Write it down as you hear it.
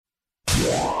My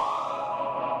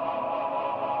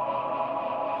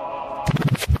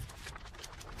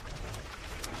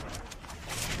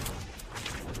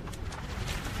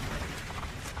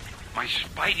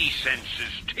spidey sense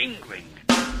is tingling.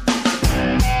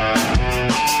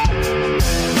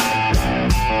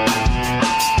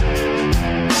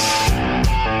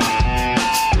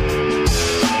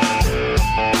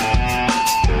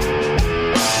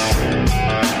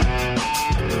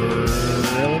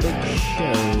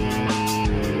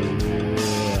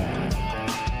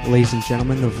 Ladies and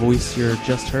gentlemen, the voice you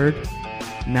just heard,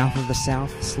 Mouth of the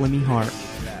South, Slimmy Hart.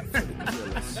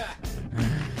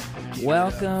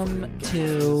 Welcome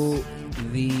to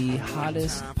the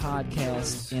hottest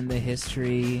podcast in the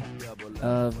history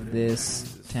of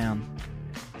this town.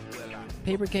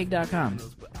 Papercake.com.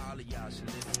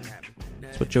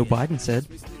 That's what Joe Biden said.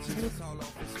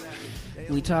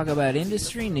 We talk about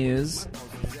industry news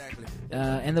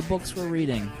and the books we're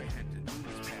reading,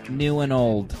 new and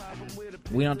old.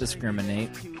 We don't discriminate.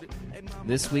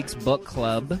 This week's book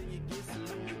club,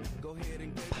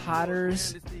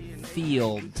 Potter's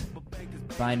Field,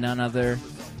 by none other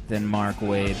than Mark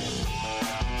Waid.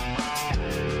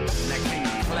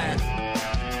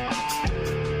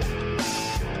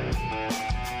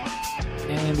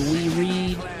 And we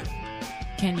read...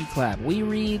 Can you clap? We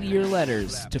read your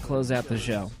letters to close out the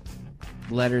show.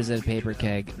 Letters at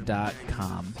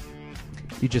paperkeg.com.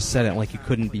 You just said it like you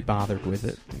couldn't be bothered with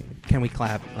it. Can we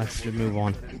clap? Let's move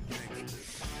on.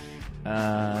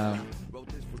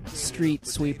 Street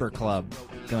Sweeper Club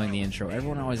doing the intro.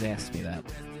 Everyone always asks me that.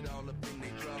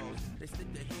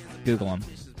 Google them.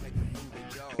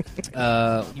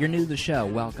 You're new to the show.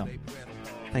 Welcome.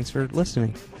 Thanks for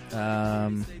listening.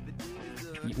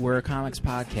 We're a comics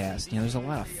podcast. You know, there's a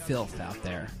lot of filth out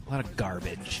there. A lot of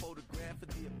garbage.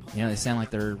 You know, they sound like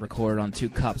they're recorded on two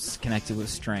cups connected with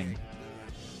string.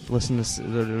 Listen to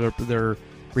they're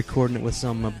recording it with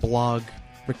some blog.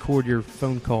 Record your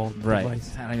phone call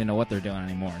device. I don't even know what they're doing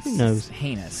anymore. Who knows? It's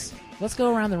heinous. Let's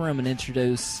go around the room and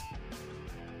introduce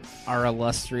our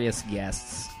illustrious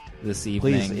guests this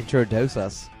evening. Please introduce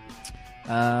us.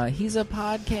 He's a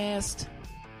podcast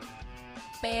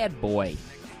bad boy.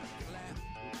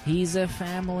 He's a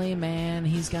family man.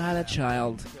 He's got a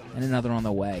child and another on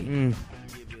the way.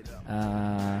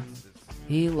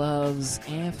 He loves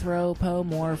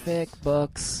anthropomorphic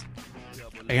books.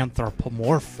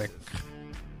 Anthropomorphic.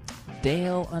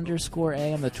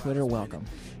 Dale_A on the Twitter. Welcome.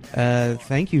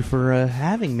 Thank you for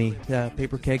having me.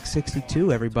 Papercake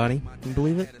 62, everybody. Can you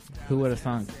believe it? Who would have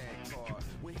thunk?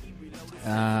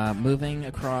 Moving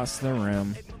across the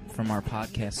room from our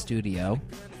podcast studio,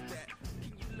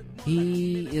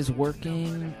 he is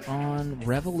working on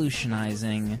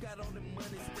revolutionizing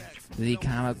the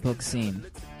comic book scene.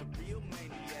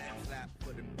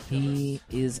 He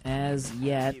is as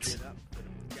yet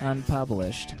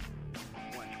unpublished.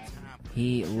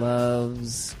 He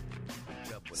loves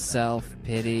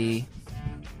self-pity.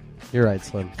 You're right,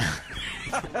 Slim.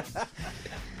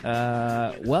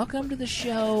 Welcome to the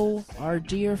show, our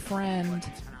dear friend,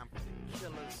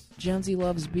 Jonesy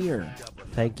Loves Beer.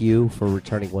 Thank you for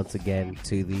returning once again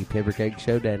to the Papercake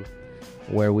Showden,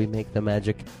 where we make the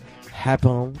magic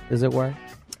happen, as it were.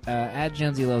 Add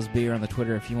Jonesy Loves Beer on the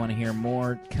Twitter if you want to hear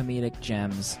more comedic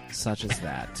gems such as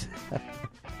that.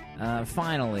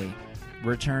 Finally,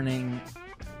 returning,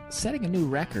 setting a new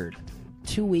record,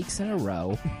 2 weeks in a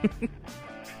row.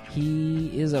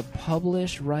 He is a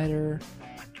published writer.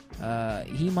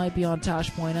 He might be on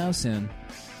Tosh.0 soon.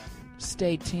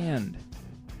 Stay tuned.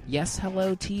 Yes,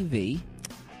 Hello TV.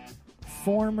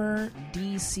 Former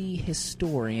DC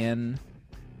historian,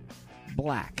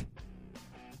 Black.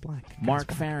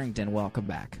 Mark Farrington, welcome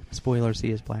back. Spoilers,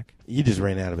 he is black. You just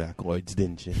ran out of accolades,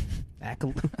 didn't you?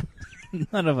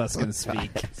 None of us can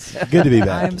speak. Good to be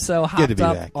back. I'm so hopped up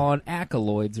back on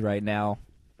accolades right now.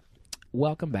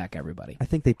 Welcome back, everybody. I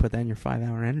think they put that in your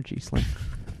 5-hour energy, Slim.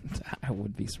 I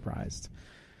would be surprised.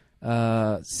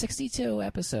 62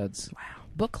 episodes. Wow.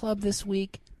 Book club this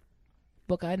week.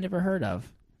 Book I'd never heard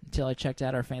of until I checked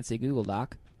out our fancy Google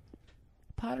Doc.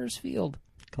 Potter's Field.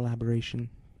 Collaboration.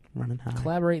 Running high.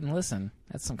 Collaborate and listen.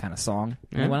 That's some kind of song.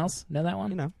 Yeah. Anyone else know that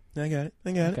one? You know. I got it.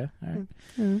 Okay. All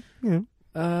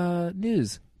right.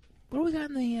 News. What do we got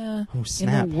in the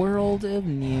in the world of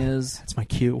news? That's my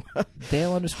cue.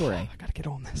 Dale_A. I gotta get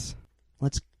on this.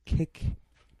 Let's kick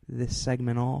this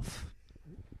segment off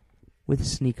with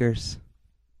sneakers.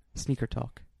 Sneaker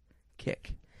talk.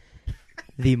 Kick.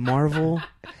 The Marvel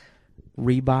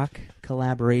Reebok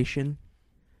collaboration.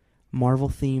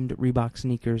 Marvel-themed Reebok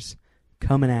sneakers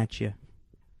coming at you.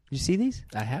 Did you see these?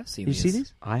 I have seen these. Did you see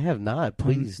these? I have not.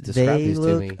 Please describe they these to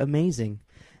me. They look amazing.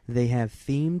 They have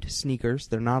themed sneakers.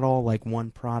 They're not all like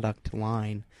one product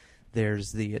line.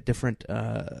 There's the different,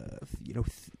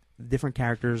 different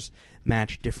characters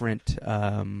match different,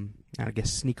 I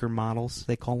guess, sneaker models.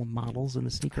 They call them models in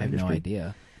the sneaker I have industry. no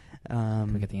idea.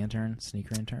 Can we get the intern?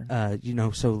 Sneaker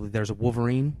intern? So there's a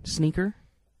Wolverine sneaker.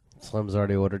 Slim's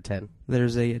already ordered 10.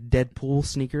 There's a Deadpool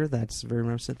sneaker that's very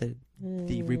much at the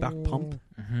Reebok pump.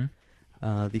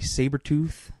 Mm-hmm. The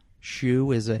Sabretooth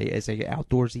shoe is a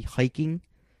outdoorsy hiking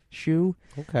shoe.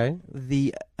 Okay.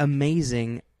 The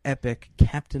amazing, epic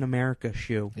Captain America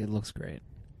shoe. It looks great.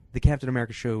 The Captain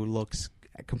America shoe looks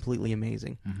completely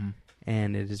amazing. Mm-hmm.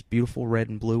 And it is beautiful red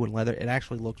and blue and leather. It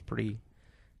actually looks pretty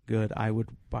good. I would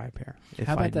buy a pair. If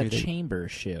How I about that knew Chamber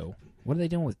shoe? What are they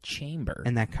doing with Chamber?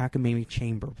 And that cockamamie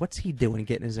Chamber. What's he doing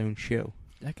getting his own shoe?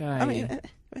 That guy... I mean,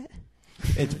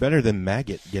 It's better than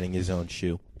Maggot getting his own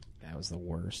shoe. that was the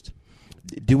worst.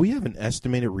 Do we have an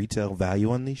estimated retail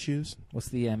value on these shoes? What's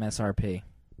the MSRP?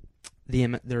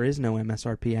 there is no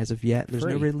MSRP as of yet. There's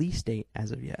no Free. release date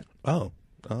as of yet. Oh.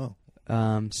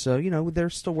 So, they're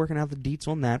still working out the deets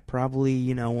on that.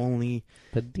 Probably, only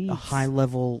a high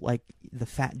level, like the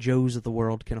Fat Joes of the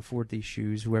world can afford these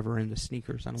shoes, whoever into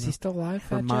sneakers. I don't Is know. he still alive, Fat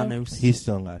Joe? Hermanos. He's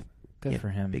still alive. Good Yeah, for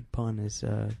him. Big Pun is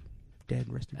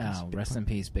dead. Rest in peace. Oh, Big rest Pun. in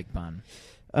peace, Big Pun.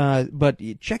 But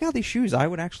check out these shoes. I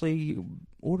would actually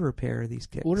order a pair of these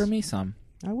kicks. Order me some.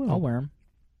 I will. I'll wear them.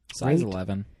 Size Right.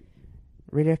 11.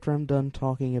 Right after I'm done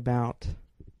talking about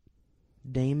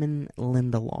Damon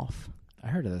Lindelof. I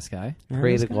heard of this guy. You heard of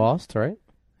Created this guy? Lost, right?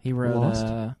 He wrote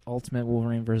Lost? Ultimate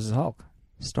Wolverine vs. Hulk.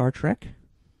 Star Trek.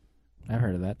 I've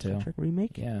heard of that, too. Star Trek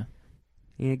remake. Yeah.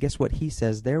 And guess what he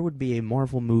says? There would be a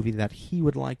Marvel movie that he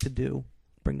would like to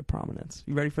bring to prominence.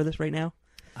 You ready for this right now?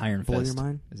 Iron Blow Fist. your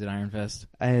mind? Is it Iron Fist?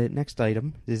 Next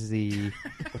item is the...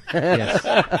 Yes.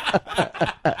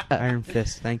 Iron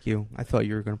Fist. Thank you. I thought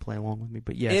you were going to play along with me,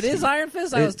 but yes. It is Iron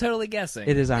Fist? I was totally guessing.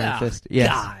 It is Iron Oh, Fist, yes.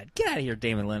 God, get out of here,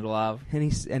 Damon Lindelof.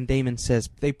 And Damon says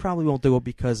they probably won't do it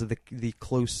because of the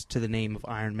close to the name of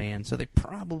Iron Man, so they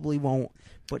probably won't.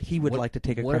 But he would like to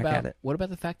take a crack at it. What about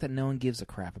the fact that no one gives a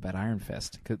crap about Iron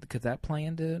Fist? Could that play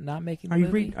into not making the Are you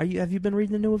movie? have you been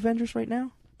reading the new Avengers right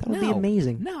now? That would be No.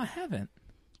 amazing. No, I haven't.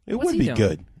 It What's would he be doing?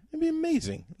 good. It'd be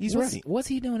amazing. He's right. What's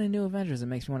he doing in New Avengers that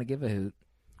makes me want to give a hoot?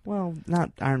 Well,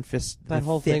 not Iron Fist. That the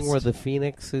whole thing fist. where the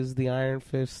Phoenix is the Iron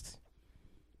Fist.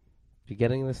 You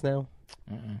getting this now?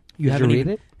 You Did haven't you read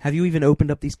even, it? Have you even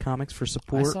opened up these comics for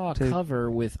support? I saw a cover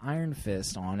with Iron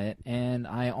Fist on it, and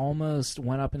I almost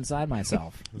went up inside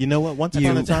myself. You know what? Once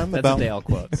upon a time, That's about a Dale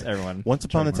quotes, everyone. once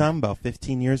upon a Trademark. time, about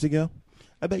 15 years ago,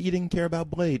 I bet you didn't care about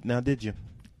Blade. Now, did you?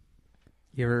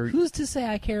 Who's to say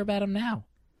I care about him now?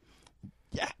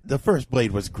 Yeah, the first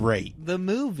Blade was great. The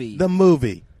movie. The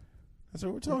movie. That's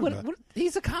what we're talking about.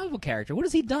 He's a comic book character. What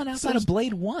has he done outside of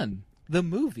Blade 1? The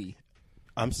movie.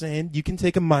 I'm saying you can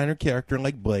take a minor character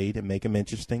like Blade and make him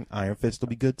interesting. Iron Fist will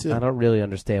be good too. I don't really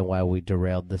understand why we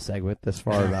derailed the segment this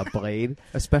far about Blade.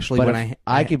 especially But when if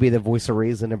I could be the voice of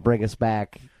reason and bring us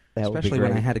back, that would be especially great.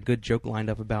 when I had a good joke lined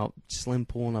up about Slim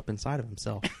pulling up inside of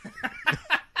himself.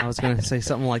 I was going to say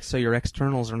something like, "So your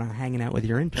externals are not hanging out with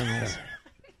your internals."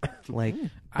 Like,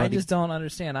 I buddy. just don't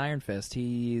understand Iron Fist.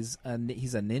 He's a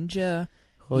ninja.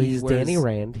 Well, He he's wears- Danny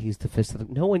Rand. He's the fist of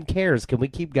the... No one cares. Can we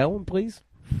keep going, please?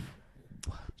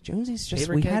 Jonesy's just.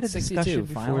 Favorite We Kid had a 62, discussion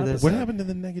final before this. episode. What happened to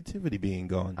the negativity being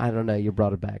gone? I don't know. You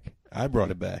brought it back. I brought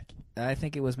it back. I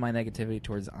think it was my negativity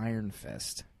towards Iron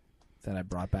Fist that I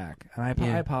brought back. And I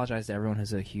Yeah. apologize to everyone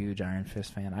who's a huge Iron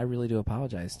Fist fan. I really do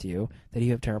apologize to you that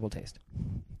you have terrible taste.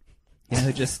 You know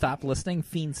who just stopped listening?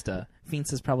 Fiendsta.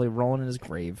 Fiendsta's probably rolling in his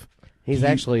grave. He's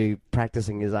actually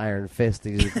practicing his Iron Fist.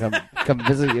 He's going to come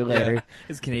visit you later.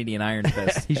 His Canadian Iron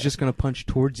Fist. He's just going to punch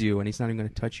towards you, and he's not even going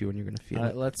to touch you, and you're going to feel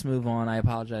it. Let's move on. I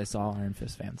apologize to all Iron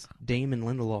Fist fans. Damon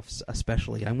Lindelof,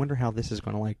 especially. I wonder how this is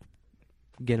going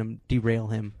to derail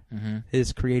him. Mm-hmm.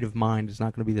 His creative mind is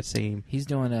not going to be the same. He's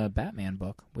doing a Batman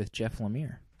book with Jeff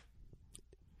Lemire.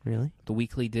 Really? The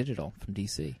Weekly Digital from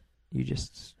DC. You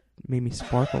just made me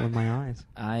sparkle in my eyes.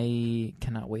 I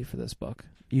cannot wait for this book.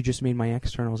 You just made my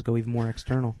externals go even more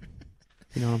external.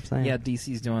 You know what I'm saying? Yeah,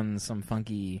 DC's doing some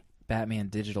funky Batman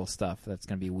digital stuff that's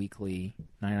going to be weekly,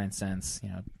 99 cents,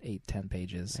 8-10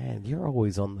 pages. Man, you're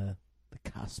always on the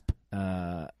cusp.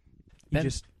 Ben-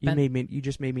 You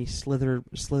just made me slither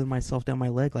myself down my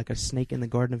leg like a snake in the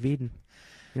Garden of Eden.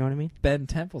 You know what I mean? Ben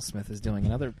Templesmith is doing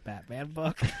another Batman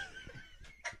book.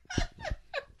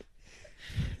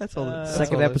 That's all.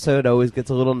 Second episode always gets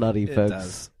a little nutty, It folks.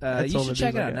 does. That's You all should the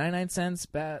check it news I out. got. 99 cents.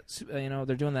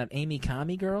 They're doing that Amy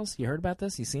Kami Girls. You heard about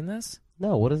this? You seen this?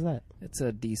 No, what is that? It's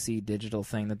a DC digital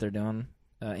thing that they're doing.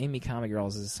 Amy Kami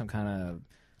Girls is some kind of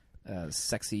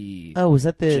sexy. Oh, was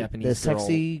that the Japanese girl.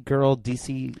 sexy girl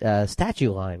DC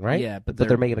statue line, right? Yeah, but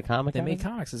they're making a comic. They out made of it?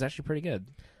 comics. It's actually pretty good.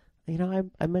 You know,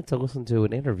 I meant to listen to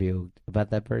an interview about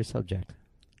that very subject.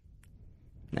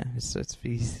 Nah, it's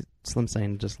Slim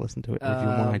saying just listen to it if you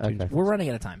want iTunes. Okay. We're running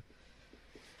out of time.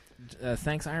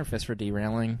 Thanks, Iron Fist, for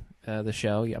derailing the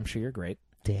show. I'm sure you're great.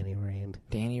 Danny Rand.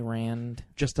 Danny Rand.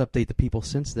 Just to update the people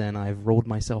since then, I've rolled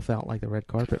myself out like the red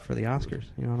carpet for the Oscars.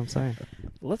 You know what I'm saying?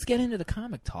 Let's get into the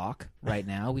comic talk right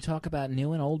now. We talk about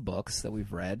new and old books that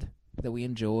we've read, that we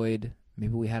enjoyed.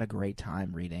 Maybe we had a great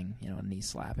time reading, a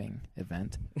knee-slapping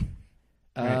event.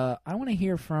 Right. I want to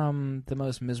hear from the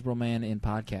most miserable man in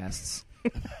podcasts.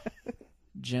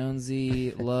 Jonesy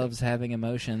loves having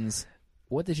emotions.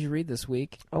 What did you read this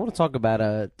week? I want to talk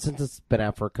about, since it's been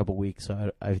out for a couple weeks,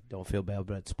 so I don't feel bad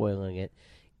about spoiling it,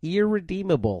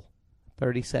 Irredeemable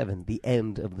 37, the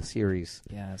end of the series.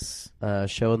 Yes.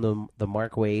 Showing the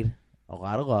Mark Waid a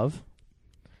lot of love.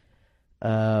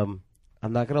 I'm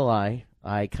not going to lie,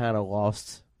 I kind of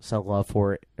lost some love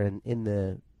for it in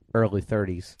the early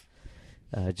 30s,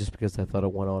 just because I thought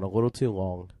it went on a little too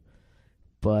long.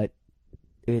 But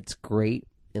it's great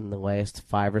in the last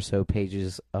 5 or so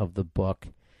pages of the book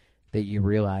that you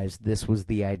realize this was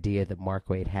the idea that Mark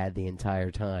Waid had the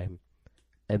entire time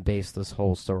and based this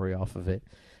whole story off of it.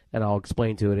 And I'll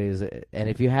explain to it and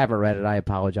if you haven't read it, I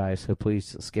apologize, so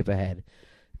please skip ahead.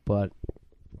 But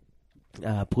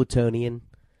Plutonian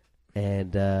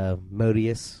and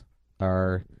Modius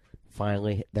are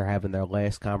finally, they're having their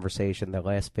last conversation, their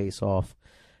last face-off.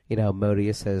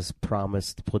 Modius has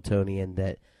promised Plutonian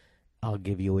that I'll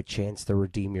give you a chance to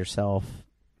redeem yourself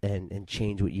and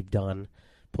change what you've done.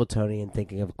 Plutonian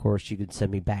thinking, of course, you could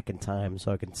send me back in time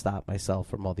so I can stop myself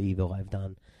from all the evil I've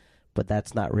done. But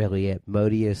that's not really it.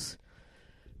 Modius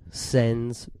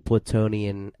sends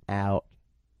Plutonian out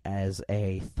as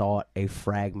a thought, a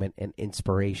fragment, an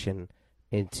inspiration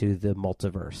into the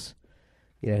multiverse.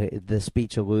 The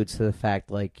speech alludes to the fact,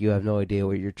 like, you have no idea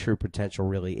what your true potential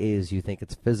really is. You think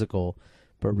it's physical,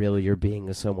 but really your being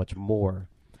is so much more.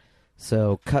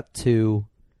 So, cut to,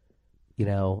 a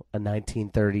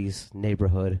 1930s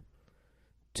neighborhood.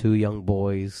 2 young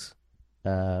boys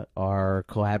are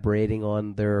collaborating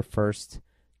on their first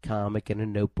comic in a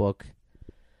notebook.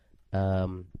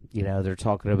 They're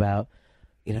talking about,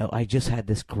 I just had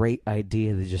this great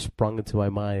idea that just sprung into my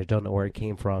mind. I don't know where it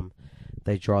came from.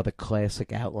 They draw the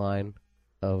classic outline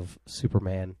of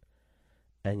Superman,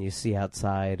 and you see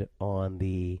outside on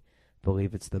I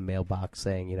believe it's the mailbox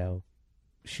saying,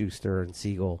 Schuster and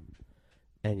Siegel,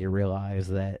 and you realize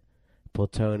that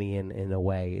Plutonian, in a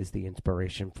way, is the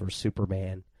inspiration for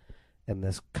Superman and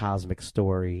this cosmic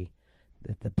story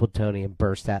that the Plutonian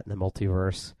burst out in the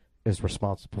multiverse is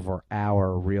responsible for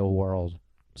our real-world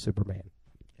Superman.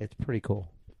 It's pretty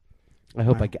cool. I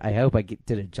hope I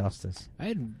did it justice. I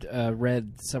had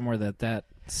read somewhere that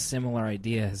similar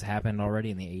idea has happened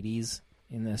already in the 80s.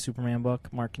 In the Superman book.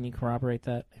 Mark, can you corroborate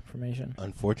that information?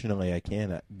 Unfortunately, I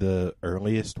can't. The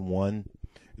earliest one,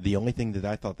 the only thing that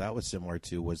I thought that was similar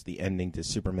to was the ending to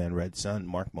Superman Red Sun,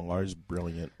 Mark Millar's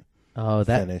brilliant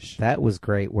finish. That was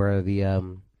great, where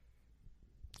the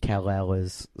Kal-El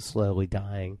is slowly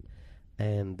dying,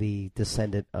 and the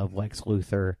descendant of Lex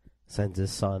Luthor sends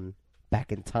his son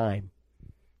back in time,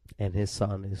 and his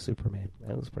son is Superman.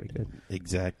 That was pretty good.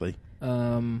 Exactly.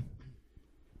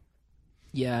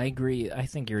 Yeah, I agree. I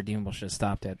think Irredeemable should have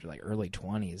stopped after early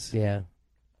 20s. Yeah.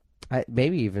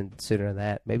 Maybe even sooner than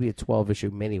that. Maybe a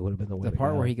 12-issue mini would have been the way The to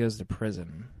part go. where he goes to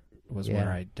prison was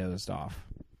where I dozed off.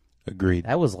 Agreed.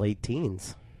 That was late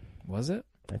teens. Was it?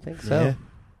 I think so.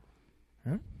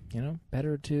 Yeah.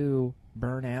 Better to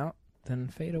burn out than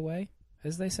fade away,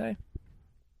 as they say.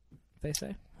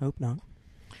 Hope not.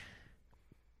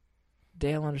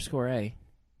 Dale_A,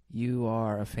 you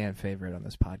are a fan favorite on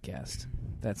this podcast.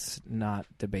 That's not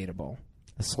debatable.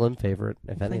 A slim favorite,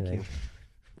 if anything.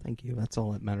 Thank you. That's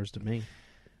all that matters to me.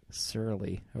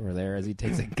 Surly over there as he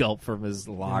takes a gulp from his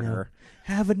lager.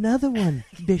 Have another one,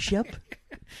 Bishop.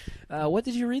 What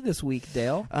did you read this week,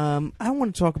 Dale? I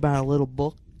want to talk about a little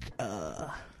book,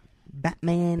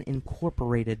 Batman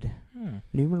Incorporated,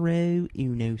 Numero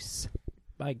Unos.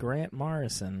 By Grant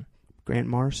Morrison. Grant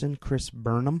Morrison, Chris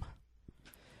Burnham.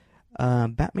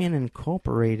 Batman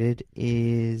Incorporated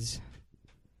is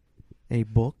a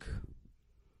book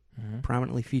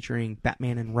prominently featuring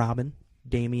Batman and Robin,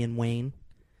 Damian Wayne,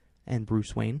 and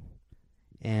Bruce Wayne.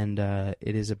 And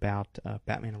it is about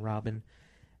Batman and Robin,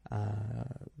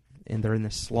 and they're in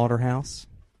this slaughterhouse,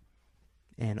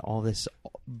 and all this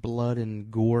blood and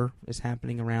gore is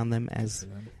happening around them as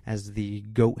the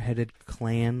goat-headed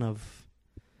clan of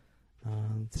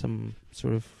some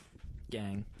sort of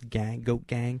Gang. Goat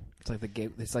gang. It's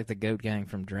like the goat gang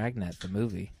from Dragnet, the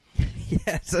movie.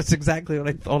 Yes, that's exactly what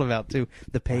I thought about too.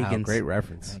 The pagans. Wow, great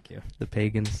reference. Thank you. The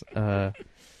pagans.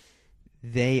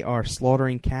 They are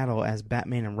slaughtering cattle as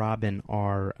Batman and Robin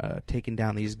are taking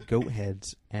down these goat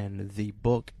heads, and the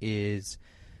book is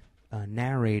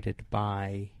narrated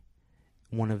by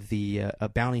one of the a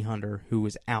bounty hunter who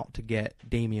was out to get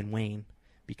Damian Wayne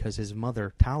because his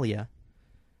mother Talia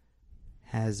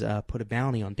has put a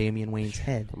bounty on Damian Wayne's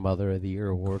head. Mother of the Year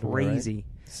award. Crazy.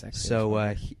 Sexy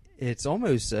So it's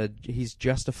almost he's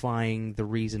justifying the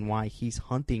reason why he's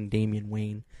hunting Damian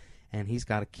Wayne, and he's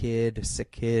got a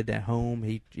sick kid at home.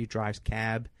 He drives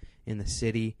cab in the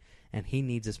city, and he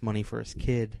needs this money for his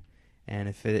kid. And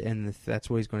if that's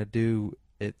what he's going to do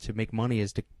to make money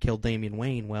is to kill Damian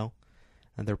Wayne, well,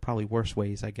 there are probably worse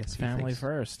ways, I guess. Family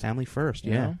first. Family first,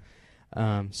 yeah.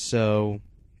 So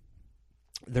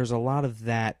there's a lot of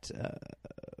that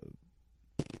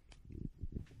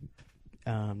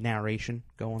narration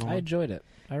going on. I enjoyed it.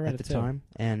 I read at it the too. time,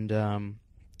 and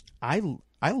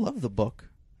I love the book.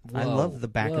 I Whoa. love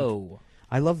the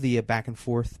I love the back and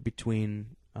forth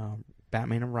between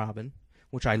Batman and Robin,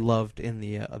 which I loved in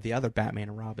the other Batman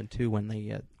and Robin too when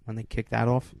they kicked that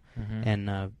off,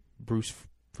 and Bruce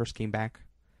first came back.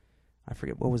 I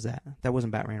forget what was that. That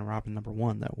wasn't Batman and Robin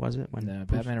 #1, though, was it? When No,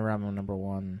 Batman and Robin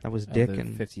 #1. That was Dick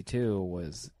and 52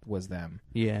 was them.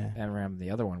 Yeah, And Ram,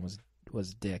 the other one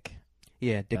was Dick.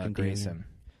 Yeah, Dick and Grayson.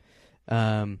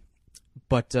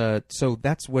 But so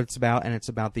that's what it's about, and it's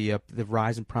about the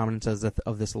rise and prominence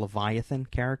of this Leviathan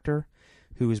character,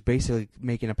 who is basically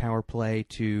making a power play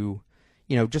to,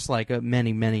 just like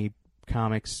many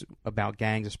comics about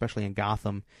gangs, especially in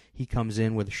Gotham. He comes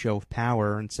in with a show of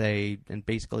power and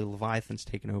basically Leviathan's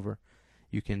taken over.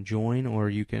 You can join or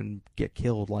you can get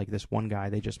killed, like this one guy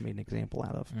they just made an example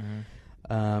out of.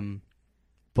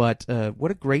 But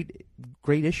what a great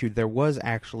issue. There was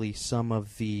actually some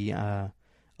of the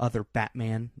other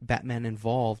Batman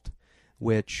involved,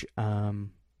 which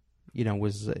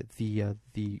was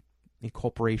the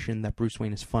incorporation that Bruce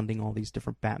Wayne is funding all these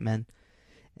different Batmen,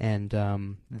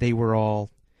 and they were all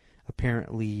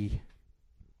apparently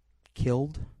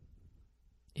killed.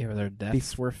 Yeah, their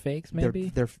deaths were fakes, maybe?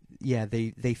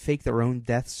 They faked their own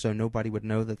deaths so nobody would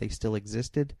know that they still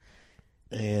existed.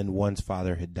 And one's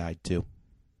father had died too.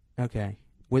 Okay.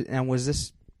 And was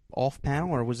this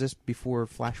off-panel, or was this before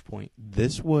Flashpoint?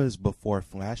 This was before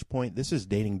Flashpoint. This is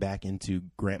dating back into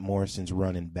Grant Morrison's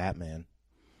run in Batman.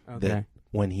 Okay.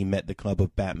 When he met the Club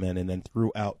of Batman, and then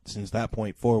throughout, since that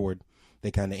point forward,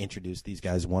 they kind of introduced these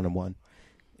guys one-on-one.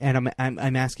 And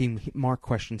I'm asking Mark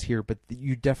questions here, but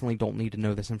you definitely don't need to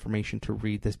know this information to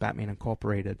read this Batman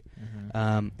Incorporated.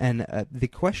 And the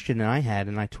question I had,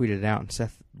 and I tweeted it out, and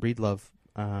Seth Breedlove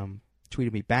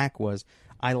tweeted me back, was,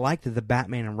 I liked the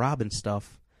Batman and Robin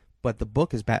stuff, but the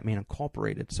book is Batman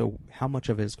Incorporated, so how much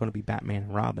of it is going to be Batman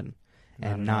and Robin,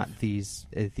 and not these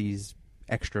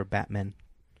extra Batmen?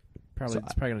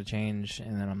 It's probably going to change,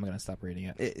 and then I'm going to stop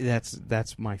reading it.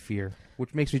 That's my fear,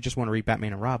 which makes me just want to read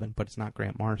Batman and Robin, but it's not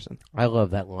Grant Morrison. I love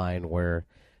that line where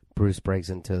Bruce breaks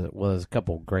into... Well, there's a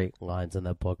couple great lines in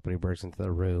that book, but he breaks into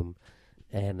the room,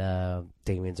 and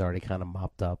Damian's already kind of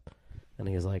mopped up, and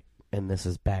he's like, and this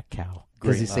is Bat Cow.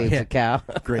 Because he saves a cow.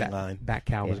 Great line. Bat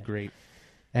Cow was great.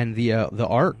 And the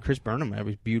art, Chris Burnham, it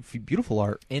was beautiful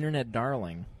art. Internet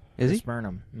darling. Is Chris he?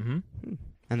 Burnham. Mm-hmm.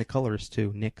 And the colorist,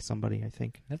 too. Nick somebody, I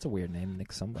think. That's a weird name,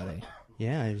 Nick somebody.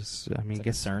 Yeah, I Like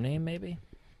a surname, maybe?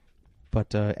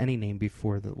 But any name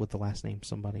before with the last name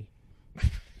somebody.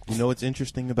 You know what's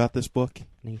interesting about this book?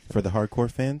 Nathan. For the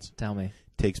hardcore fans? Tell me.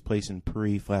 Takes place in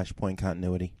pre-Flashpoint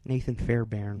continuity. Nathan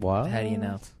Fairbairn. What? How do you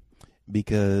know?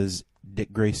 Because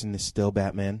Dick Grayson is still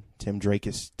Batman, Tim Drake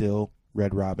is still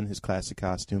Red Robin, his classic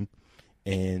costume,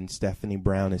 and Stephanie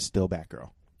Brown is still Batgirl.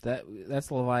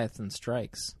 That's Leviathan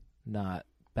Strikes, not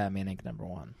Batman Inc.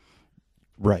 #1.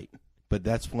 Right. But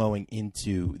that's flowing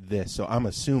into this, so I'm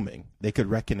assuming they could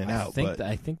reckon it out.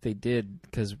 I think they did,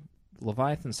 because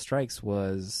Leviathan Strikes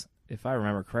was, if I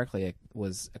remember correctly, it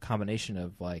was a combination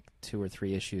of like 2 or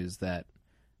 3 issues that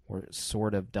were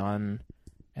sort of done,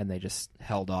 and they just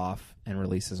held off and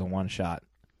released as a one-shot.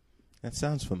 That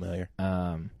sounds familiar.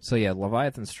 So yeah,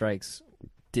 Leviathan Strikes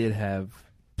did have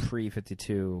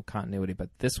pre-52 continuity, but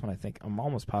this one I think I'm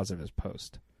almost positive is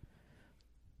post.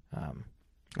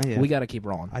 We got to keep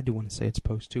rolling. I do want to say it's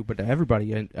post too, but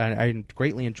everybody, I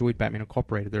greatly enjoyed Batman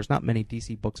Incorporated. There's not many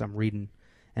DC books I'm reading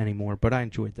anymore, but I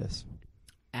enjoyed this.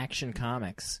 Action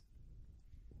Comics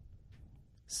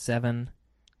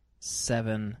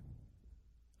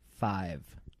 775.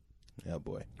 Oh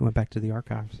boy. You went back to the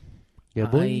archives. Yeah,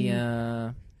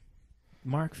 boy.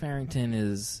 Mark Farrington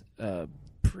is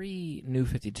pre-New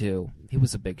 52. He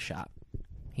was a big shot.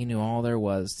 He knew all there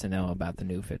was to know about the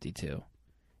New 52,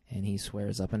 and he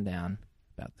swears up and down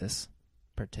about this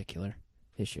particular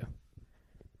issue.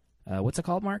 What's it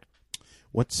called, Mark?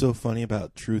 What's so funny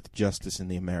about Truth, Justice, and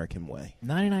the American Way?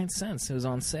 99 cents. It was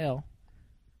on sale.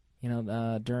 You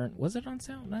know, during was it on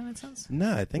sale? 99 cents?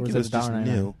 No, I think it was just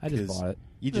new. I just bought it.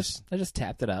 I just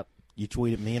tapped it up. You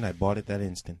tweeted me, and I bought it that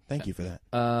instant. Thank you for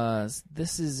that.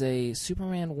 This is a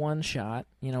Superman one-shot,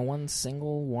 one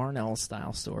single Warren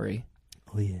Ellis-style story.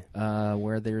 Oh, yeah.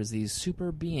 Where there's these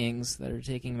super beings that are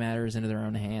taking matters into their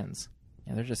own hands.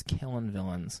 And they're just killing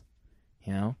villains.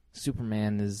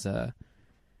 Superman is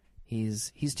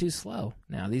he's too slow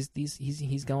now.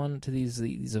 He's going to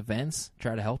these events,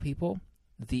 try to help people.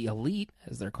 The elite,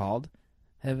 as they're called,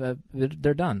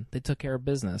 they're done. They took care of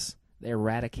business. They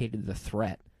eradicated the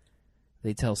threat.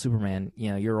 They tell Superman,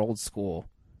 you're old school.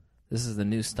 This is the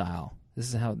new style. This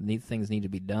is how things need to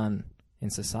be done in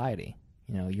society.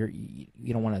 You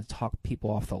don't want to talk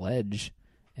people off the ledge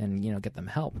and get them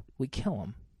help. We kill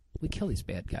them. We kill these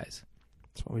bad guys.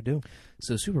 That's what we do.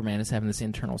 So Superman is having this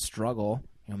internal struggle.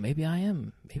 Maybe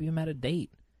I'm at a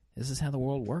date. This is how the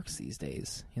world works these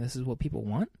days. This is what people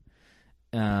want.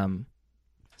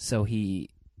 So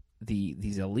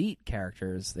these elite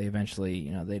characters, they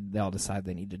eventually, they all decide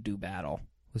they need to do battle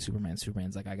with Superman.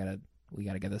 Superman's like, we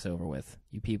gotta get this over with.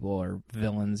 You people are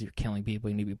villains. You're killing people.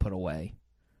 You need to be put away.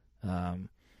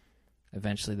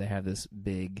 Eventually they have this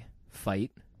big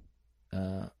fight.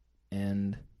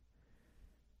 And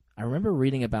I remember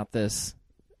reading about this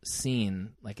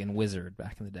scene like in Wizard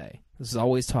back in the day. This is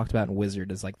always talked about in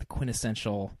Wizard as like the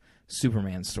quintessential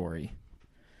Superman story.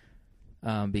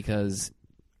 Because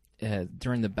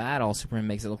during the battle, Superman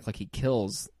makes it look like he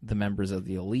kills the members of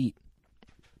the elite.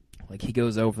 Like he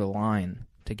goes over the line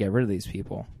to get rid of these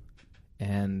people.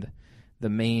 And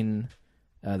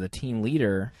the team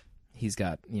leader, he's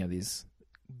got, these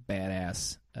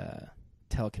badass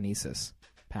telekinesis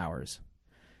powers.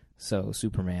 So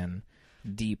Superman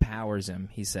depowers him,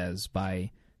 he says,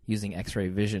 by using X-ray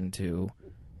vision to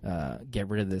get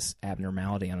rid of this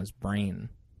abnormality on his brain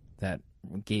that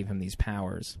gave him these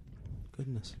powers.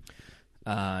 Goodness.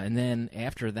 And then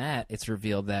after that, it's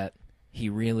revealed that he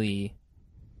really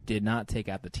did not take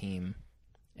out the team,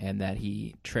 and that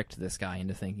he tricked this guy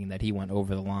into thinking that he went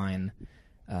over the line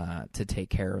to take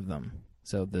care of them.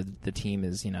 So the team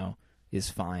is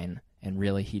fine, and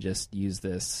really he just used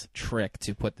this trick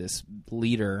to put this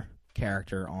leader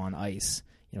character on ice.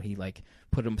 He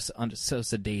put him so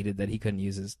sedated that he couldn't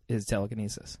use his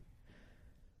telekinesis.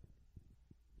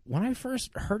 When I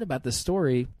first heard about this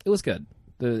story, it was good.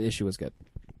 The issue was good.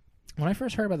 When I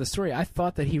first heard about the story, I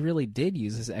thought that he really did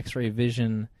use his X-ray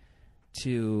vision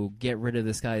to get rid of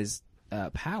this guy's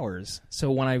powers.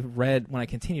 So when I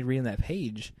continued reading that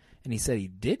page and he said he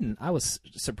didn't, I was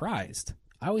surprised.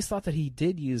 I always thought that he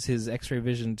did use his X-ray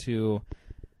vision to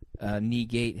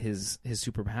negate his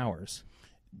superpowers.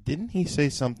 Didn't he say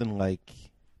something like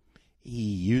he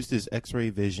used his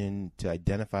X-ray vision to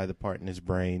identify the part in his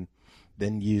brain,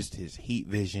 then used his heat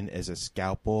vision as a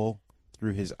scalpel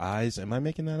through his eyes? Am I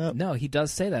making that up? No, he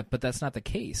does say that, but that's not the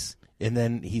case. And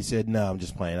then he said, no, I'm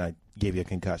just playing. I gave you a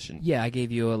concussion. Yeah, I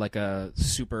gave you a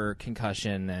super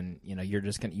concussion, and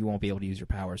you won't be able to use your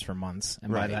powers for months.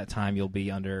 And by that time, you'll be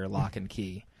under lock and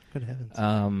key. Good heavens.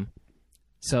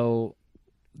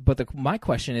 My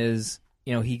question is,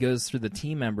 he goes through the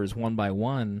team members one by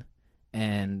one,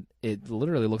 and it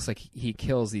literally looks like he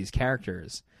kills these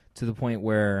characters to the point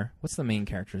where, what's the main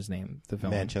character's name? The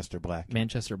villain? Manchester Black.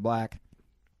 Manchester Black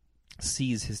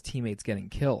sees his teammates getting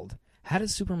killed. How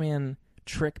does Superman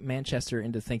trick Manchester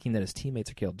into thinking that his teammates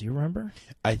are killed? Do you remember?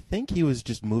 I think he was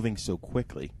just moving so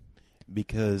quickly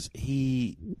because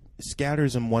he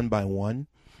scatters them one by one,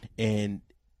 and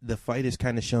the fight is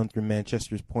kind of shown through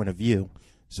Manchester's point of view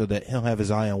so that he'll have his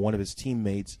eye on one of his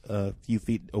teammates a few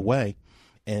feet away,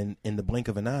 and in the blink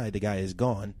of an eye, the guy is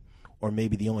gone, or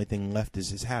maybe the only thing left is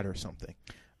his hat or something.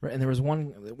 Right, and there was one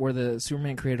where the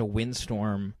Superman created a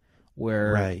windstorm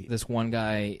where this one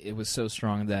guy, it was so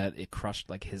strong that it crushed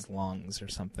his lungs or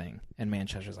something, and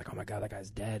Manchester's like, oh my god, that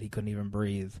guy's dead, he couldn't even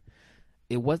breathe.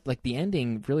 It was the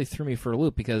ending really threw me for a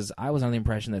loop because I was under the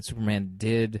impression that Superman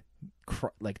did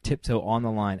tiptoe on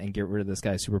the line and get rid of this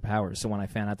guy's superpowers. So when I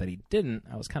found out that he didn't,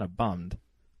 I was kind of bummed,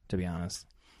 to be honest.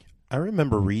 I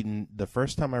remember reading, the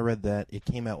first time I read that, it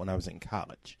came out when I was in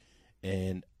college.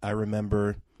 And I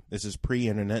remember, this is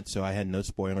pre-internet, so I had no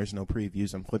spoilers, no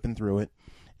previews. I'm flipping through it,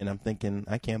 and I'm thinking,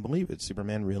 I can't believe it.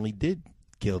 Superman really did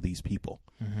kill these people.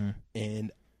 Mm-hmm.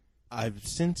 And I've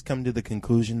since come to the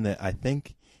conclusion that I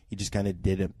think he just kind of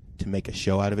did it to make a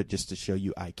show out of it, just to show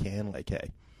you I can. Like,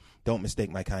 hey, don't mistake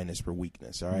my kindness for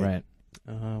weakness. All right. Right.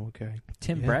 Oh, okay.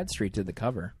 Tim Yeah. Bradstreet did the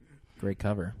cover. Great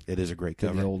cover. It is a great Did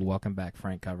cover. the old Welcome Back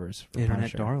Frank covers. For Internet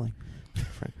Punisher. darling.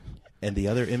 And the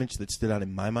other image that stood out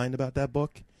in my mind about that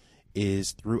book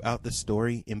is throughout the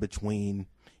story, in between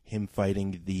him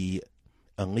fighting the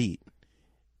elite,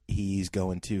 he's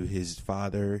going to his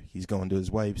father, he's going to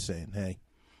his wife saying, hey,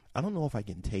 I don't know if I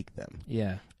can take them.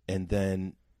 Yeah. And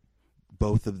then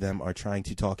both of them are trying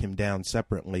to talk him down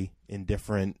separately in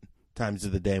different times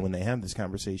of the day when they have this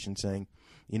conversation, saying,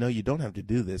 you know, you don't have to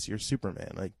do this. You're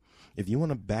Superman. Like, if you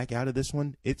want to back out of this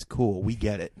one, it's cool. We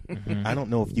get it. I don't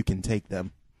know if you can take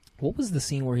them. What was the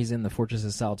scene where he's in the Fortress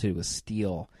of Solitude with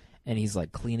Steel and he's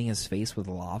like cleaning his face with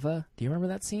lava? Do you remember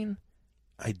that scene?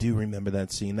 I do remember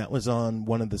that scene. That was on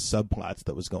one of the subplots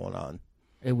that was going on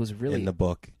It was really in the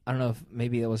book. I don't know if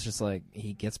maybe it was just like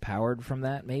he gets powered from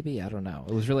that. Maybe I don't know.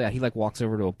 It was really he like walks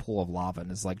over to a pool of lava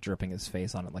and is like dripping his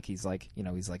face on it, like he's like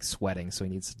he's like sweating, so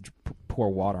he needs to pour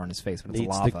water on his face, but it's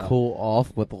Needs lava. to cool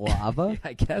off with lava.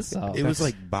 I guess so. It was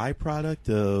like byproduct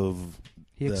of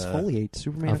He the- exfoliates.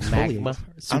 Superman Of magma.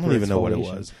 exfoliates. I don't even know what it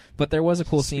exfoliation. was. But there was a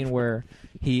cool scene where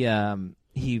he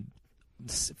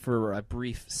for a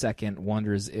brief second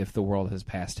wonders if the world has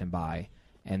passed him by,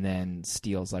 and then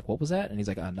Steele's like, "What was that?" And he's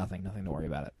like, nothing to worry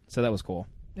about it." So that was cool.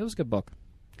 It was a good book,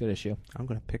 good issue. I'm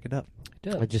going to pick it up.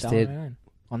 Did. I just did. $1.99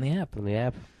 on the app. On the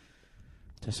app.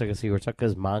 Just so I can see where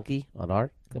Tucker's Monkey on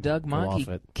art. Doug Come off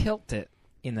Monkey it. killed it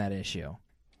in that issue.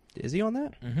 Is he on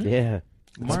that? Mhm. Yeah.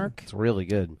 Mark It's really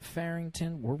good.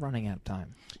 Farrington, we're running out of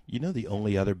time. You know the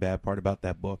only other bad part about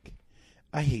that book?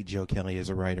 I hate Joe Kelly as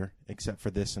a writer, except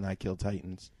for this and I Kill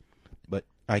Titans. But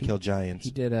I Kill Giants.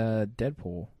 He did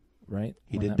Deadpool, right?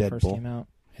 He when did that first Deadpool. came out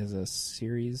as a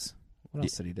series. What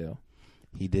else did he do?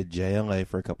 He did JLA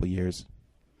for a couple years,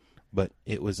 but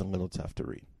it was a little tough to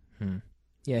read.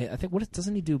 Yeah, I think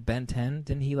doesn't he do Ben 10?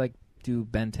 Didn't he like do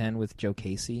Ben 10 with Joe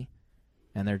Casey?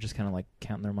 And they're just kind of like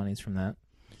counting their monies from that.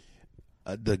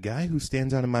 The guy who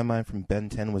stands out in my mind from Ben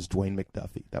 10 was Dwayne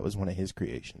McDuffie. That was one of his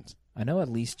creations. I know at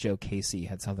least Joe Casey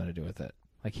had something to do with it.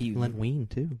 Like he Len Wein,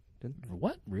 too.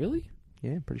 What? Really?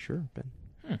 Yeah, I'm pretty sure.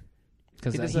 Ben.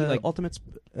 Because He does he like Ultimate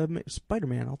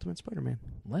Spider-Man. Ultimate Spider-Man.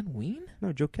 Len Wein?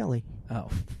 No, Joe Kelly. Oh. I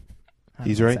don't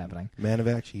He's know what's right. happening. Man of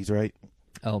Action, he's right.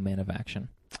 Oh, Man of Action.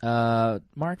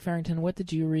 Mark Farrington, what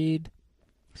did you read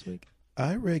this week?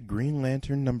 I read Green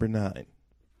Lantern number 9.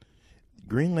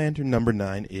 Green Lantern number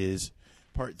 9 is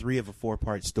part 3 of a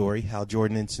 4-part story. Hal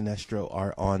Jordan and Sinestro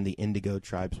are on the Indigo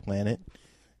Tribe's planet.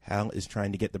 Hal is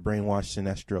trying to get the brainwashed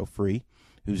Sinestro free,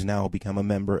 who's now become a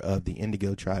member of the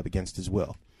Indigo Tribe against his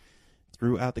will.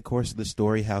 Throughout the course of the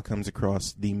story, Hal comes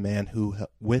across the man who,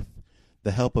 with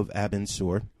the help of Abin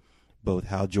Sur, both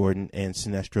Hal Jordan and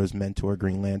Sinestro's mentor,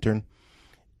 Green Lantern,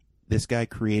 this guy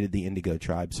created the Indigo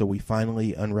Tribe. So we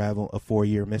finally unravel a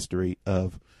 4-year mystery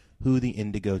of who the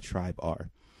Indigo Tribe are.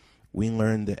 We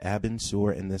learn that Abin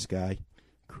Sur and this guy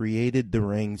created the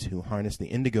rings who harness the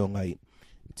indigo light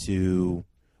to,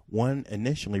 one,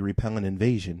 initially repel an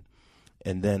invasion,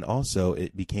 and then also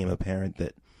it became apparent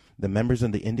that the members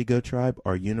of the Indigo Tribe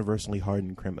are universally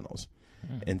hardened criminals.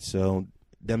 And so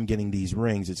them getting these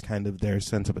rings is kind of their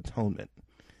sense of atonement.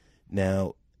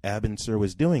 Now, Abin Sur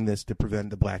was doing this to prevent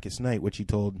the Blackest Night, which he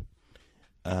told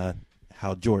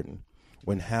Hal Jordan.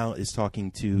 When Hal is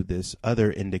talking to this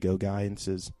other Indigo guy and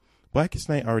says, Blackest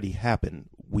Night already happened.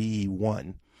 We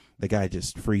won. The guy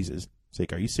just freezes. It's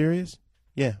like, are you serious?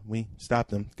 Yeah, we stopped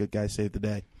them. Good guy saved the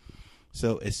day.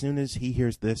 So as soon as he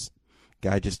hears this,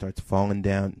 guy just starts falling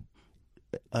down,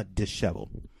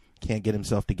 disheveled. Can't get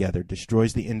himself together.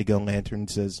 Destroys the Indigo Lantern.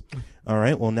 Says, all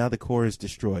right, well, now the core is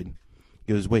destroyed.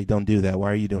 He goes, wait, don't do that.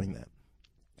 Why are you doing that?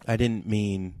 I didn't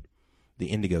mean the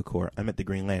Indigo Corps. I meant the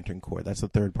Green Lantern Corps. That's the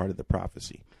third part of the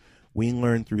prophecy. We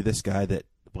learned through this guy that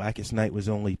Blackest Night was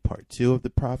only part 2 of the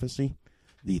prophecy.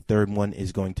 The third one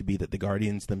is going to be that the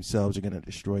Guardians themselves are going to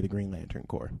destroy the Green Lantern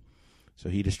Corps. So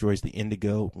he destroys the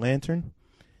Indigo Lantern.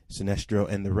 Sinestro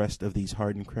and the rest of these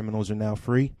hardened criminals are now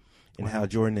free. And Hal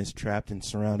Jordan is trapped and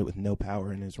surrounded with no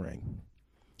power in his ring.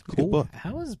 It's a good book.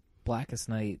 How is Blackest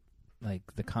Night, like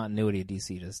the continuity of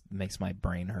DC just makes my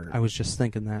brain hurt? I was just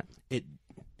thinking that. That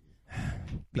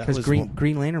Because was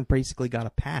Green Lantern basically got a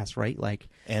pass, right? Like,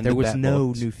 And there the was Bat no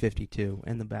books. New 52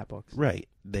 in the Bat books. Right.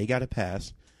 They got a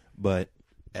pass, but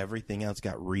everything else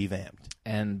got revamped.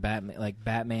 And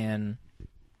Batman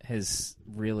has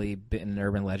really been an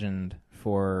urban legend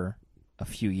for a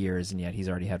few years, and yet he's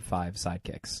already had 5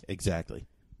 sidekicks. Exactly.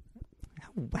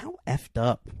 How effed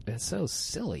up. It's so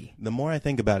silly. The more I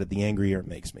think about it, the angrier it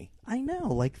makes me. I know.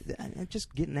 Like, I'm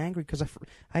just getting angry because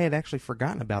I had actually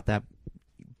forgotten about that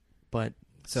but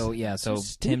So so Tim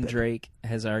stupid. Drake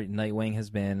Nightwing has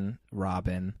been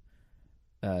Robin.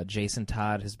 Jason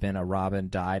Todd has been a Robin,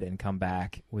 died and come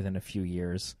back within a few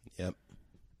years. Yep.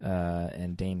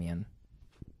 And Damian.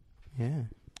 Yeah.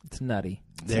 It's nutty.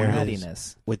 It's There it is.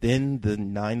 nuttiness. Within the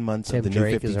 9 months Tim of the new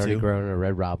Drake 52. has already grown a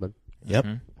Red Robin. Yep.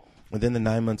 Mhm. Within the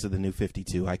 9 months of the new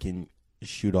 52, I can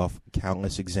shoot off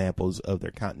countless examples of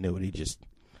their continuity just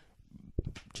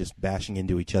bashing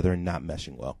into each other and not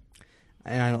meshing well.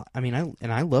 And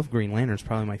I love Green Lantern. It's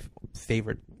probably my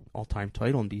favorite all-time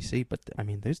title in DC. But I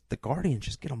mean, the Guardians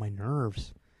just get on my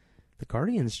nerves. The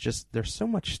Guardians there's so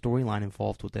much storyline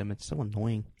involved with them. It's so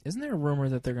annoying. Isn't there a rumor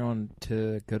that they're going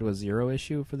to go to a 0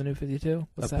 issue for the new 52?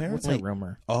 What's that Apparently-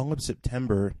 rumor? All of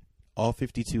September, all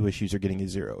 52 issues are getting a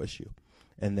 0 issue.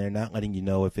 And they're not letting you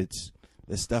know if it's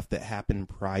the stuff that happened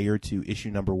prior to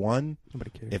issue number 1, Nobody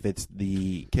cares. if it's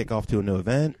the kickoff to a new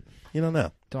event. You don't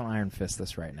know. Don't Iron Fist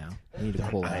this right now. You need to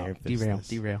cool Iron out. Fist this.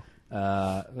 Derail.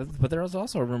 But there was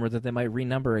also a rumor that they might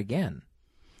renumber again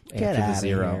Get after the outta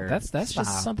 0. here. That's Stop.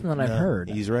 just something that I've No, heard.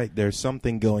 He's right. There's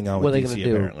something going on What are with they DC going to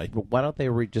do? apparently. Why don't they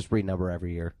just renumber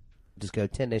every year? Just go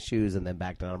 10 issues and then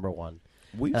back to number 1.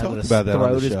 We've I'm talked gonna about that throw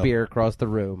on the this show. beer across the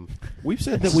room. We've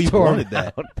said that we Storm wanted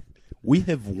that. out. We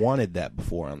have wanted that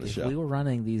before on the If show. we were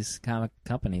running these comic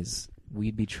companies,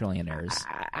 we'd be trillionaires.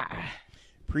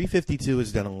 Pre-52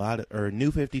 has done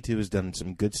New 52 has done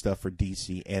some good stuff for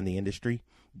DC and the industry.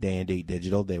 Day and Date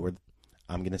Digital, they were,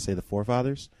 I'm going to say, the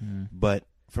forefathers. Mm. But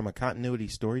from a continuity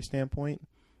story standpoint,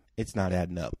 it's not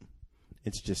adding up.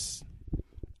 It's just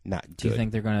not good. Do you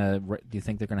think they're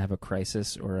gonna have a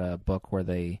crisis or a book where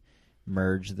they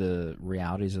merge the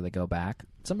realities or they go back?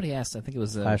 Somebody asked, I think it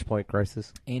was Flashpoint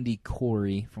Crisis. Andy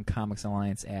Corey from Comics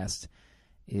Alliance asked,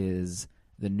 is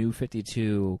the New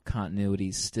 52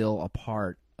 continuity still a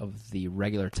part of the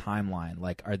regular timeline?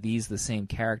 Like, are these the same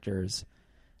characters,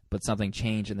 but something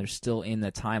changed and they're still in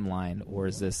the timeline, or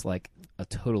is this like a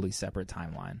totally separate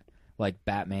timeline? Like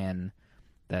Batman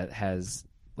that has,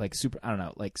 like,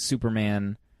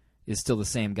 Superman is still the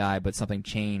same guy, but something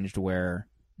changed where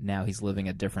now he's living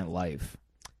a different life.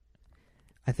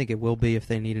 I think it will be if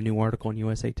they need a new article in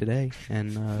USA Today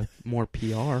and more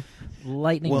PR.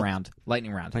 Lightning Well- round.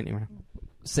 Lightning round.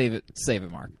 Save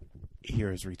it, Mark.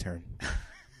 Hero's Return.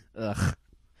 Ugh.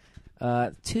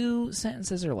 2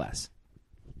 sentences or less.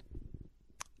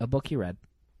 A book you read.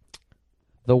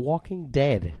 The Walking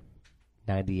Dead,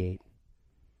 98.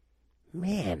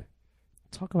 Man,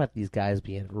 talk about these guys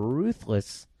being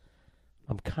ruthless.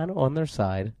 I'm kind of on their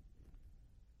side.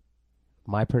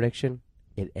 My prediction,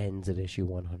 it ends at issue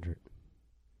 100.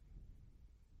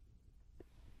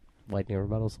 Lightning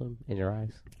rebuttal, Slim, in your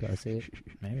eyes. Do I see it?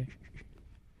 Maybe.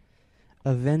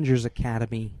 Avengers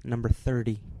Academy, number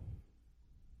 30.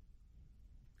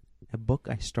 A book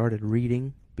I started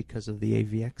reading because of the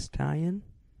AVX tie-in.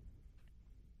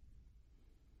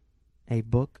 A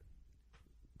book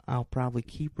I'll probably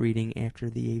keep reading after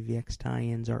the AVX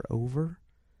tie-ins are over.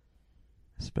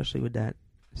 Especially with that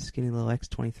skinny little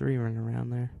X-23 running around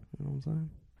there. You know what I'm saying?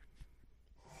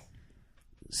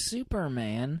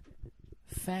 Superman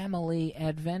Family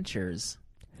Adventures.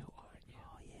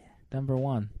 Number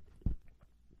 1.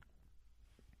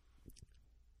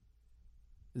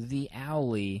 The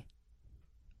Owlie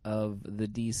of the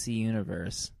DC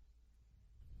Universe.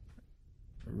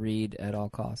 Read at all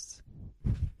costs.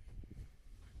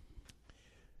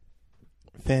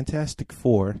 Fantastic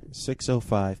Four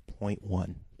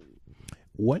 605.1.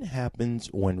 What happens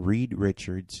when Reed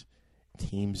Richards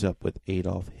teams up with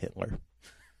Adolf Hitler?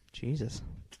 Jesus.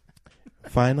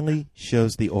 Finally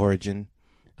shows the origin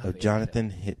of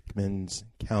Jonathan Hickman's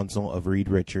Council of Reed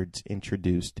Richards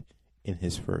introduced in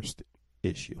his first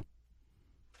issue.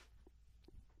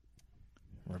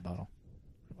 Rebuttal.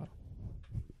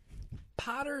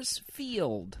 Potter's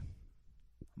Field.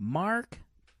 Mark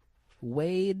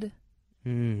Wade,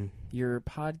 your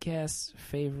podcast's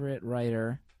favorite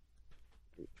writer,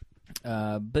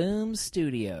 Boom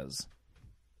Studios,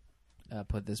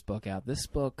 put this book out. This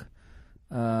book,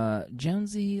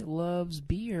 Jonesy Loves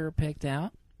Beer picked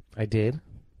out. I did.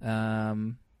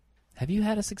 Have you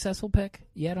had a successful pick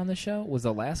yet on the show? Was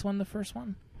the last one the first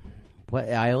one? What?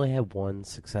 I only had one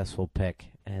successful pick,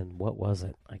 and what was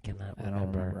it? I cannot I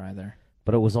don't remember either.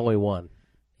 But it was only one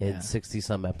in Yeah.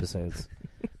 60-some episodes.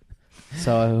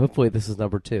 So hopefully this is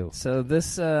number 2. So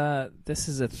this is a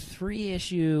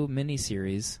 3-issue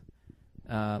miniseries,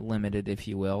 limited, if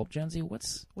you will. Jonesy,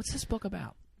 what's this book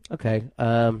about? Okay.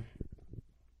 The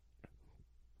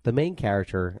main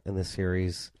character in this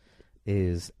series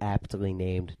is aptly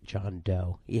named John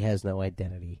Doe. He has no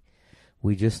identity.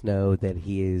 We just know that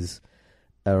he is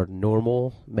a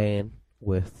normal man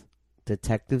with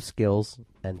detective skills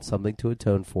and something to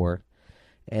atone for,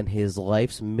 and his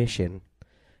life's mission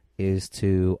is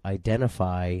to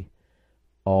identify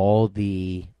all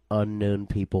the unknown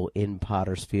people in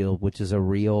Potter's Field, which is a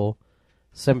real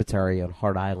cemetery on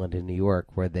Hart Island in New York,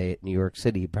 where New York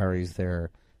City buries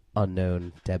their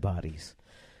unknown dead bodies.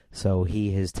 So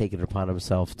he has taken it upon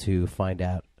himself to find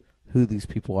out who these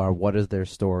people are, what is their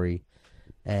story,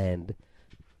 and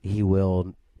he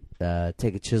will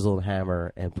take a chisel and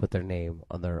hammer and put their name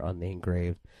on the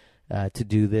engraved. To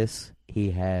do this,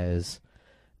 he has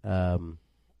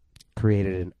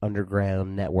created an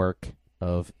underground network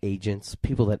of agents,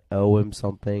 people that owe him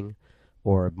something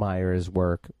or admire his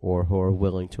work or who are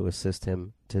willing to assist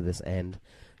him to this end.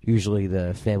 Usually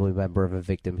the family member of a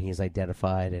victim he's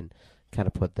identified and kind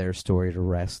of put their story to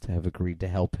rest, have agreed to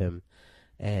help him.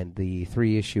 And the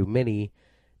 3-issue mini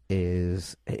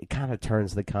it kind of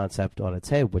turns the concept on its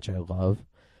head, which I love.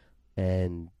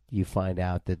 And you find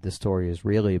out that the story is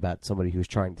really about somebody who's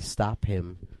trying to stop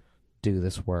him do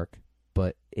this work.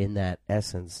 But in that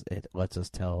essence, it lets us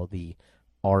tell the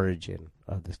origin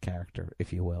of this character,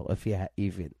 if you will, if he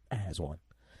even has one.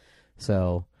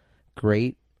 So,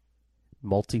 great,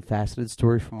 multifaceted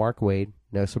story from Mark Waid.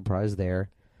 No surprise there.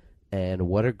 And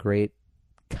what a great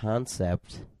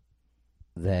concept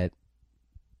that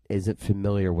isn't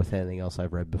familiar with anything else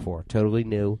I've read before. Totally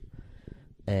new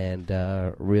and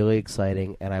really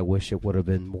exciting, and I wish it would have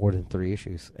been more than 3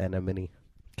 issues and a mini.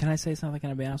 Can I say something?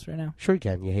 Can I be honest right now? Sure you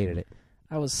can. You hated it.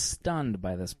 I was stunned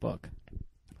by this book.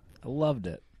 I loved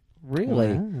it.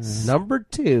 Really? Wow. Number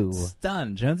 2.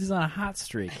 Stunned. Jonesy's on a hot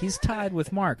streak. He's tied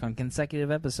with Mark on consecutive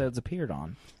episodes appeared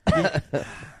on.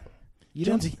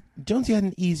 Jonesy had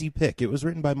an easy pick. It was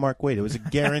written by Mark Waid. It was a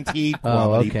guaranteed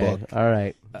quality book. All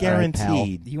right.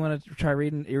 Guaranteed. You want to try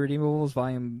reading Irredeemables,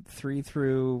 volume 3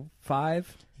 through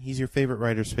 5? He's your favorite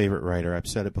writer's favorite writer. I've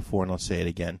said it before and I'll say it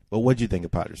again. But what'd you think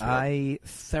of Potter's Field? I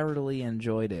thoroughly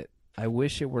enjoyed it. I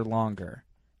wish it were longer.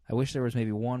 I wish there was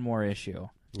maybe one more issue.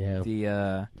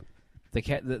 Yeah.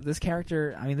 This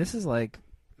character, I mean, this is like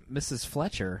Mrs.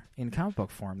 Fletcher in comic book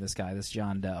form, this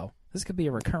John Doe. This could be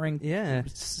a recurring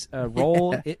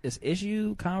role,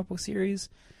 issue, comic book series.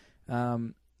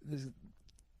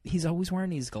 He's always wearing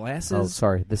these glasses. Oh,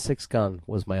 sorry. The Sixth Gun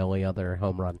was my only other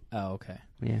home run. Oh, okay.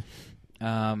 Yeah.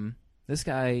 This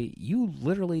guy, you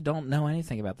literally don't know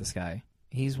anything about this guy.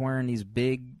 He's wearing these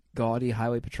big, gaudy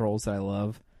highway patrols that I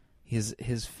love.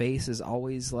 His face is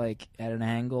always like at an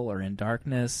angle or in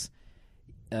darkness.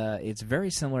 It's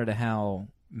very similar to how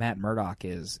Matt Murdock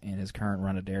is in his current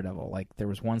run of Daredevil. Like, there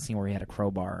was one scene where he had a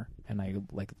crowbar, and I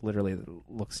literally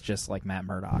looks just like Matt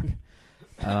Murdock.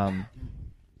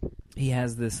 He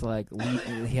has this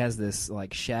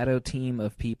shadow team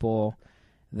of people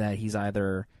that he's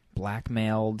either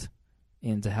blackmailed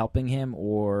into helping him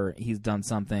or he's done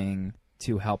something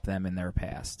to help them in their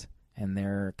past, and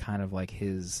they're kind of like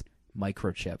his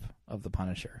microchip of the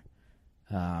Punisher.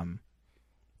 This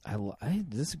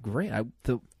is great.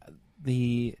 So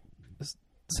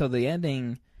the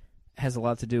ending has a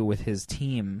lot to do with his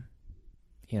team,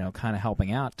 kind of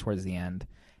helping out towards the end.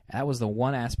 That was the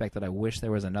one aspect that I wish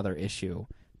there was another issue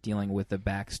dealing with the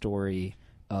backstory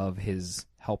of his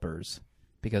helpers,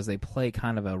 because they play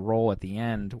kind of a role at the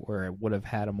end where it would have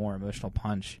had a more emotional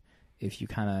punch if you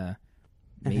kind of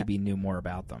maybe knew more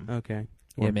about them. Okay.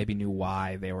 Or maybe knew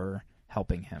why they were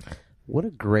helping him. What a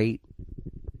great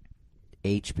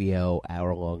HBO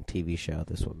hour-long TV show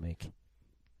this would make.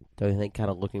 Don't you think, kind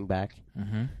of looking back?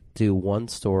 Mm-hmm. Do one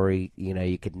story,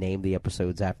 you could name the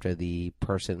episodes after the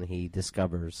person he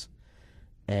discovers,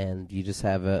 and you just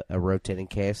have a rotating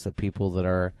cast of people that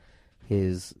are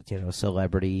his,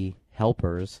 celebrity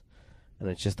helpers, and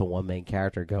it's just the one main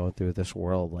character going through this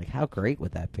world. Like, how great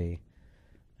would that be?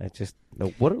 I just,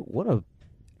 I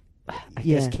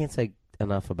just can't say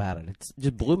enough about it. It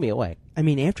just blew me away. I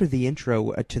mean, after the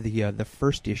intro to the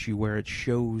first issue, where it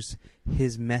shows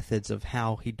his methods of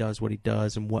how he does what he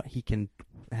does and what he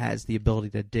has the ability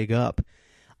to dig up,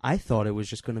 I thought it was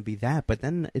just going to be that. But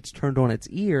then it's turned on its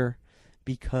ear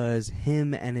because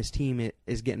him and his team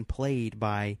is getting played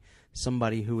by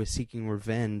somebody who is seeking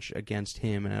revenge against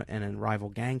him and a rival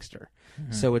gangster.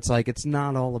 Mm-hmm. So it's like it's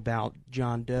not all about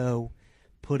John Doe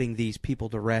putting these people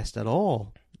to rest at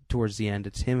all. Towards the end,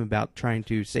 it's him about trying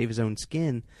to save his own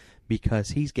skin because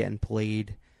he's getting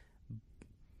played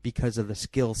because of the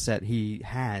skill set he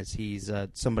has. He's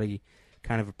somebody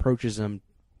kind of approaches him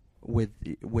with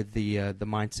the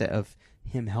mindset of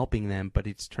him helping them, but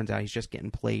it turns out he's just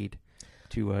getting played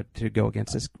to go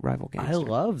against this rival gangster. I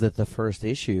love that the first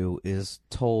issue is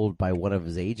told by one of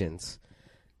his agents,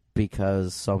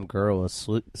 because some girl is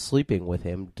sleeping with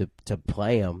him to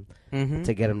play him,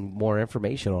 to get him more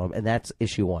information on him, and that's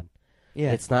issue 1.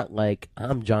 Yeah. It's not like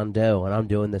I'm John Doe and I'm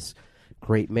doing this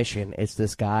great mission. It's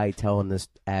this guy telling this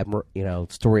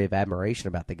story of admiration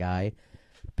about the guy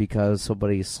because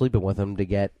somebody's sleeping with him to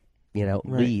get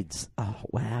leads. Oh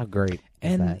wow, great!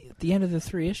 And at the end of the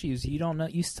 3 issues,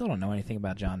 you still don't know anything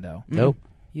about John Doe. Nope.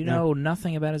 You know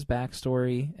nothing about his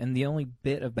backstory, and the only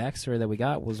bit of backstory that we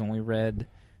got was when we read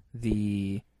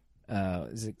the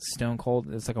is it Stone Cold?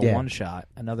 It's like a one-shot,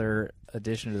 another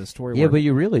addition to the story. Yeah, but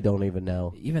you really don't even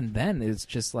know. Even then, it's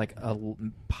just like a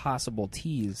possible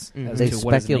tease as They to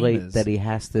what his name speculate is. that he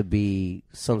has to be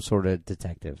some sort of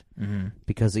detective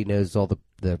because he knows all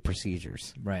the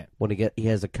procedures. Right. When he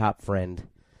has a cop friend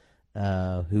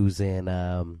who's in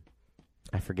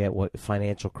I forget what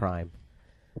financial crime,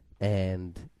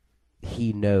 and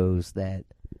he knows that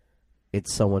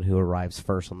it's someone who arrives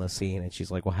first on the scene, and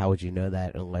she's like, well, how would you know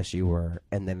that unless you were?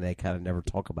 And then they kind of never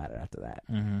talk about it after that.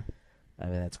 Mm-hmm. I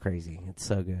mean, that's crazy. It's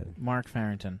so good. Mark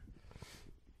Farrington.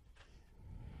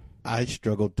 I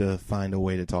struggled to find a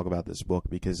way to talk about this book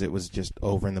because it was just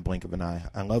over in the blink of an eye.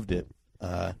 I loved it.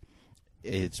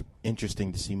 It's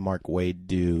interesting to see Mark Waid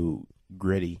do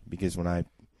gritty because when I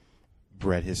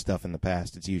read his stuff in the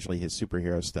past, it's usually his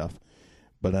superhero stuff.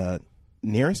 But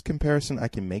nearest comparison I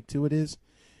can make to it is,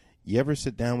 you ever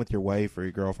sit down with your wife or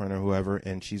your girlfriend or whoever,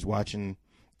 and she's watching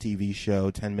TV show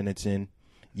 10 minutes in,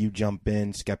 you jump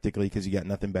in skeptically because you got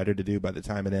nothing better to do. By the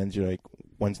time it ends, you're like,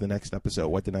 when's the next episode?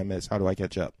 What did I miss? How do I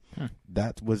catch up?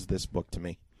 That was this book to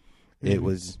me. It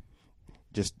was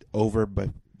just over, but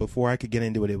before I could get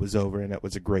into it, it was over, and it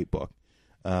was a great book.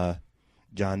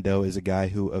 John Doe is a guy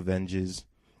who avenges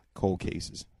cold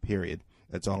cases, period.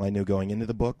 That's all I knew going into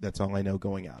the book. That's all I know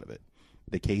going out of it.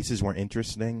 The cases were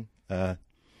interesting.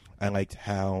 I liked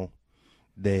how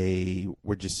they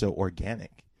were just so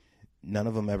organic. None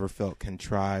of them ever felt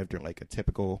contrived or like a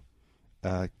typical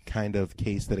kind of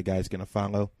case that a guy's going to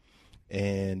follow.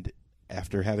 And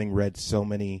after having read so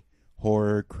many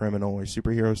horror, criminal, or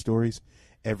superhero stories,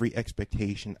 every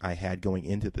expectation I had going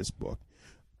into this book,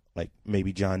 like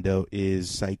maybe John Doe is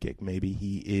psychic, maybe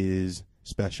he is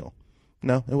special.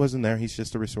 No, it wasn't there. He's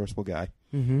just a resourceful guy.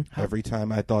 Every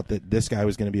time I thought that this guy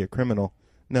was going to be a criminal,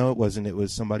 no, it wasn't. It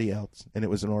was somebody else, and it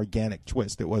was an organic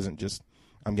twist. It wasn't just,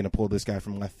 I'm going to pull this guy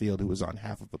from left field who was on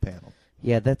half of the panel.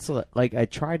 Yeah, that's like I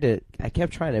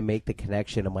kept trying to make the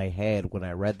connection in my head when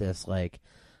I read this, like,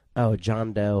 oh,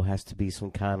 John Doe has to be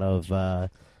some kind of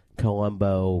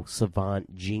Columbo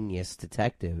savant genius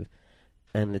detective,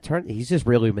 and it turned he's just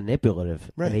really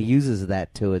manipulative, Right. and he uses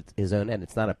that to his own end.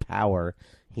 It's not a power.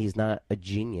 He's not a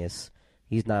genius.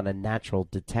 He's not a natural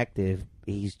detective.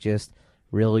 He's just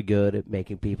really good at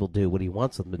making people do what he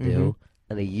wants them to do,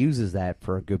 and he uses that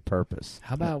for a good purpose.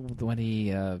 How about when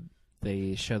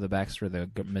they show the backstory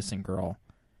of the missing girl,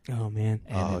 Oh man.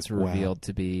 and it's wow. revealed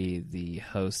to be the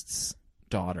host's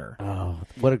daughter? Oh,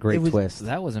 what a great twist!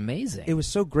 That was amazing. It was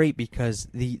so great because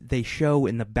they show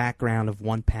in the background of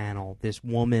one panel this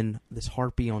woman, this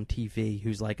harpy on TV,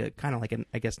 who's like a kind of like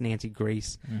I guess Nancy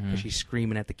Grace, because she's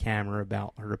screaming at the camera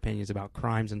about her opinions about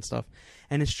crimes and stuff,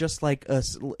 and it's just like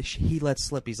he lets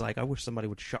slip. He's like, I wish somebody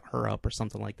would shut her up or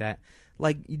something like that.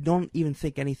 Like you don't even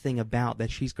think anything about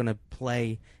that she's going to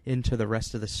play into the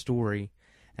rest of the story,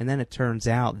 and then it turns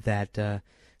out that.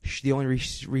 The only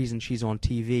reason she's on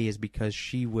TV is because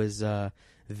she was a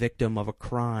victim of a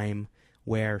crime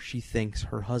where she thinks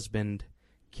her husband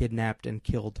kidnapped and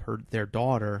killed their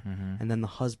daughter, and then the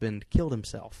husband killed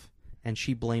himself, and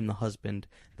she blamed the husband.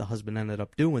 The husband ended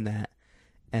up doing that,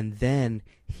 and then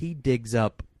he digs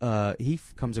up. He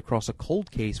comes across a cold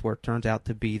case where it turns out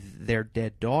to be their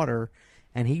dead daughter,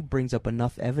 and he brings up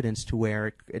enough evidence to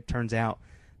where it turns out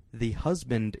the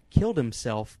husband killed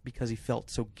himself because he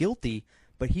felt so guilty.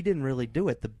 But he didn't really do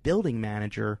it. The building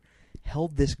manager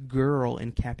held this girl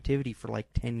in captivity for like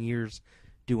 10 years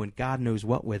doing God knows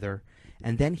what with her.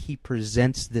 And then he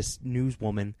presents this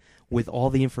newswoman with all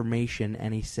the information,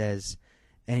 and he says,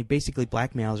 and he basically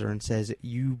blackmails her and says,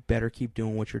 you better keep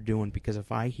doing what you're doing, because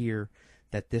if I hear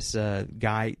that this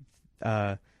guy,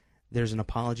 there's an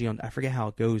apology on, I forget how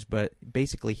it goes, but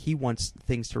basically he wants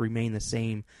things to remain the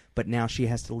same, but now she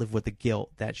has to live with the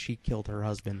guilt that she killed her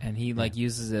husband. And he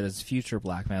uses it as future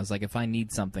blackmail. It's like, if I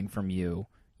need something from you,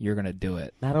 you're going to do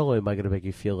it. Not only am I going to make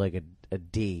you feel like a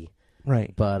D,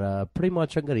 Right. but pretty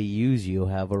much I'm going to use you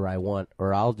however I want,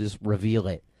 or I'll just reveal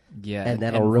it. Yeah, And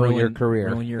that'll ruin your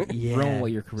career. Ruin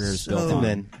what your career is built And on.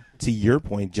 then, to your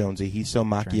point, Jonesy, he's so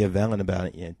Machiavellian about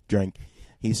it. Yeah,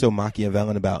 he's so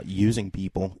Machiavellian about using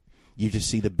people. You just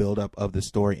see the buildup of the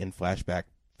story in flashback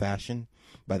fashion.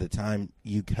 By the time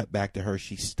you cut back to her,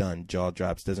 she's stunned, jaw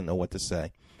drops, doesn't know what to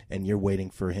say. And you're waiting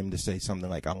for him to say something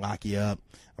like, I'll lock you up,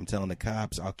 I'm telling the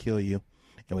cops, I'll kill you.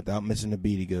 And without missing a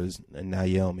beat, he goes, and now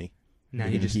you owe me. Now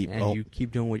You're you gonna just you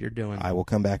keep doing what you're doing. I will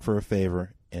come back for a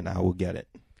favor, and I will get it.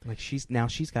 Like she's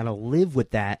got to live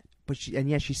with that, but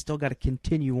she's still got to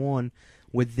continue on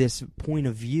with this point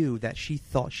of view that she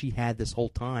thought she had this whole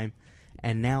time,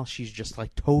 and now she's just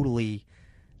like totally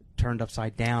turned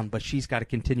upside down. But she's got to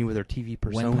continue with her TV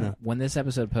persona. When this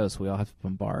episode posts, we all have to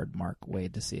bombard Mark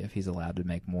Waid to see if he's allowed to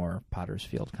make more Potter's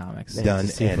Field comics. Done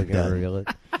to see if we and can done. reel it.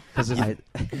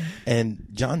 And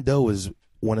John Doe is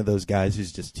one of those guys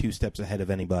who's just 2 steps ahead of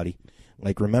anybody.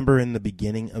 Like, remember in the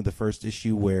beginning of the first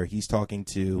issue where he's talking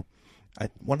to, I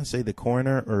want to say the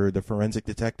coroner or the forensic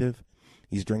detective?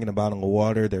 He's drinking a bottle of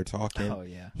water. They're talking. Oh,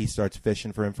 yeah. He starts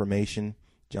fishing for information.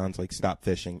 John's like, stop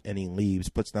fishing. And he leaves,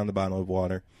 puts down the bottle of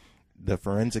water. The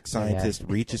forensic scientist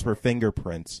reaches for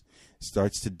fingerprints,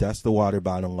 starts to dust the water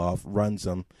bottle off, runs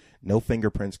them. No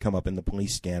fingerprints come up in the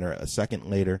police scanner. A second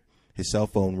later, his cell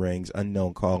phone rings.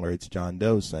 Unknown caller. It's John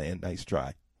Doe saying, nice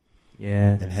try.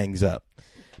 Yeah. And hangs up.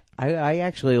 I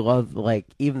actually love, like,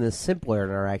 even the simpler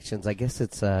interactions. I guess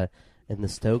it's in the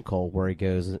Stone Cold where he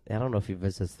goes, I don't know if he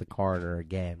visits the coroner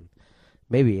again.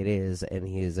 Maybe it is, and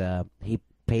he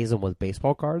pays him with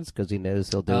baseball cards because he knows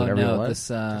he'll do whatever he wants.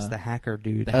 That's the hacker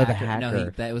dude. the hacker.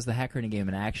 No, that was the hacker, and he gave him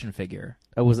an action figure.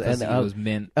 It was, Because and it was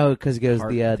mint. Oh, because he goes,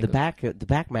 Heart, the I think the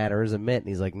back matter isn't mint, and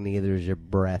he's like, neither is your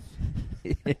breath.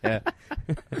 Yeah.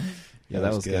 Yeah,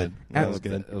 that was good. That was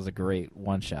good. It was a great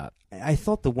one shot. I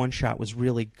thought the one shot was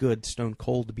really good, Stone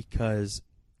Cold, because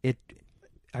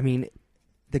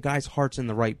the guy's heart's in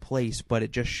the right place, but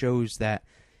it just shows that,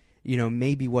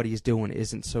 maybe what he's doing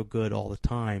isn't so good all the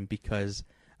time because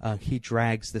he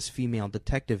drags this female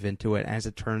detective into it. As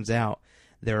it turns out,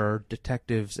 there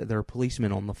are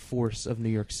policemen on the force of New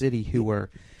York City who were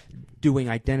doing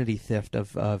identity theft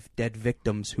of dead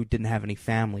victims who didn't have any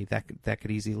family that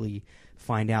could easily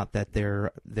find out that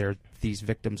these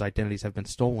victims' identities have been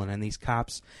stolen, and these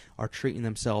cops are treating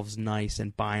themselves nice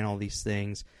and buying all these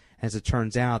things. As it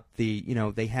turns out,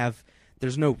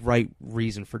 there's no right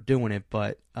reason for doing it,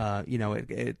 but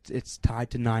it's tied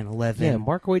to 9/11. Yeah,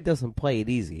 Mark Waid doesn't play it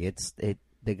easy.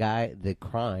 The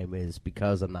crime is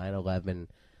because of 9/11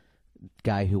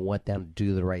 guy who went down to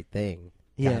do the right thing.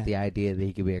 Got the idea that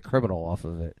he could be a criminal off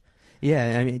of it.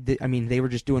 Yeah, they were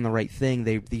just doing the right thing.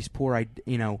 These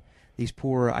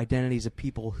poor identities of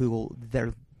people who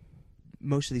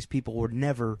most of these people would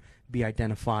never be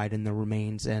identified in the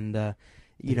remains, and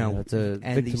it's a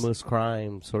victimless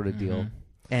crime sort of deal.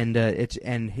 And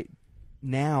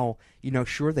now,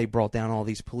 sure, they brought down all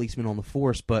these policemen on the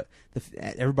force, but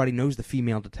everybody knows the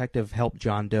female detective helped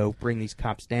John Doe bring these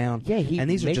cops down. Yeah, he and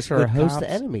these makes are just her good a host cops.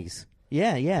 of enemies.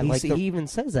 Yeah. He even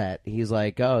says that. He's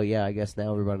like, oh, yeah, I guess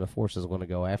now everybody in the force is going to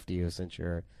go after you since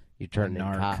you turned in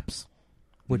cops.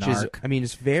 Which is,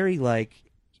 it's very,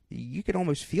 you could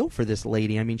almost feel for this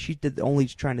lady. She did only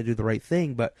trying to do the right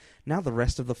thing, but now the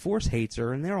rest of the force hates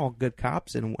her, and they're all good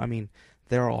cops, and,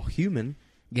 they're all human.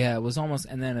 Yeah, it was almost,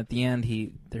 and then at the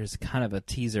end, there's kind of a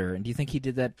teaser. And do you think he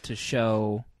did that to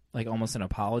show, almost an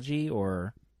apology,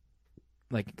 or,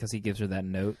 because he gives her that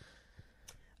note?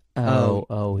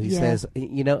 He says,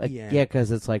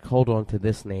 because it's like, hold on to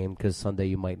this name, because someday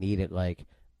you might need it.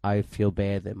 I feel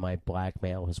bad that my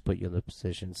blackmail has put you in the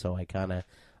position, so I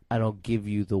don't give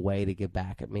you the way to get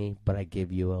back at me, but I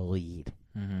give you a lead.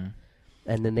 Mm-hmm.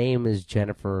 And the name is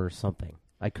Jennifer something.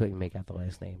 I couldn't make out the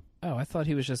last name. Oh, I thought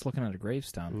he was just looking at a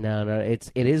gravestone. No,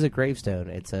 it is a gravestone.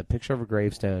 It's a picture of a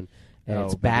gravestone, and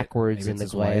it's backwards in the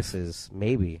glasses.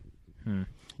 Maybe.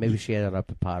 Maybe she had it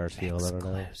up at Potter's Field. I don't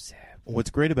know.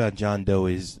 What's great about John Doe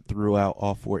is throughout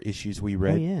all 4 issues we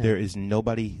read, there is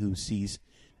nobody who sees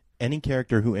any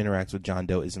character who interacts with John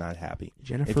Doe is not happy.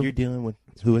 Jennifer, if you're dealing with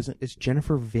who is it? It's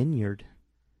Jennifer Vineyard.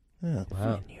 Oh.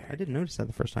 Wow. I didn't notice that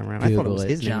the first time around. I thought it was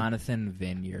his name. Jonathan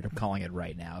Vineyard. I'm calling it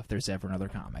right now. If there's ever another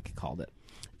comic called it.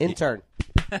 Intern.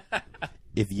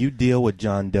 If you deal with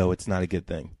John Doe, it's not a good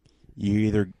thing. You're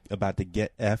either about to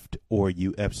get effed or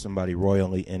you F somebody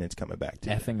royally and it's coming back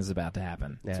to you. Effing is about to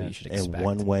happen. Yeah. So you should expect. In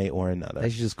one way or another. They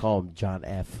should just call him John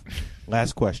F.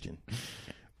 Last question.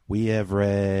 We have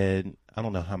read, I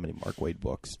don't know how many Mark Waid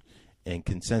books, and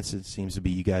consensus seems to be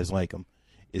you guys like them.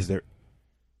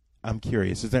 I'm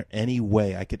curious, is there any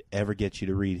way I could ever get you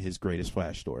to read his Greatest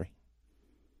Flash story?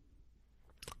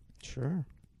 Sure.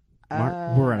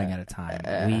 Mark, we're running out of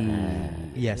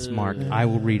time. Yes, Mark, I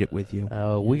will read it with you.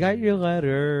 We got your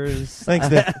letters. Thanks,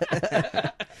 Dale.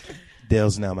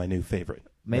 Dale's now my new favorite.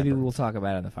 Maybe member. we'll talk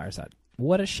about it on the fireside.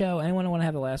 What a show. Anyone want to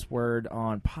have the last word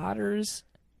on Potter's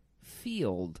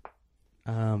Field.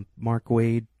 Mark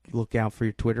Wade, look out for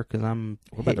your Twitter because I'm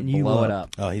We're about to hitting you blow up. it up.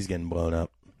 Oh, he's getting blown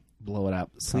up. Blow it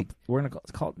up. We're going to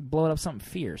call blow it up something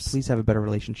fierce. Please have a better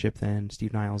relationship than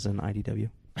Steve Niles and IDW.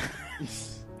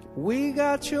 We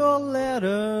got your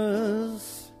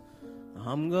letters.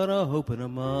 I'm gonna open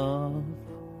them up.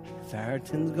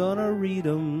 Farrington's gonna read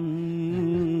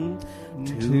them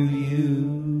to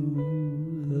you.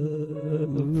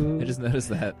 I just noticed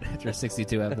that after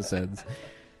 62 episodes.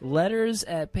 Letters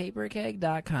at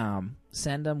paperkeg.com.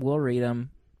 Send them. We'll read them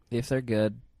if they're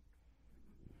good.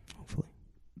 Hopefully.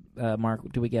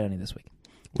 Mark, do we get any this week?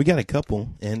 We got a couple,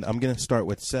 and I'm going to start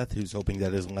with Seth, who's hoping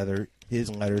that his letter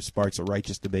sparks a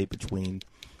righteous debate between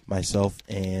myself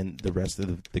and the rest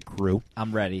of the crew.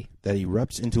 I'm ready. That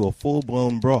erupts into a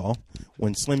full-blown brawl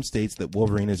when Slim states that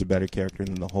Wolverine is a better character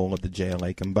than the whole of the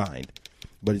JLA combined.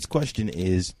 But his question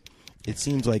is, it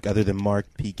seems like other than Mark,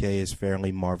 PK is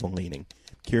fairly Marvel-leaning.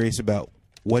 Curious about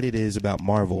what it is about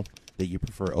Marvel that you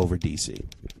prefer over DC.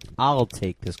 I'll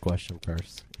take this question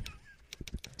first.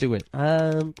 Do it.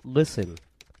 Listen,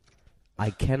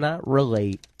 I cannot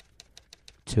relate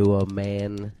to a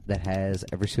man that has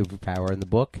every superpower in the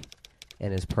book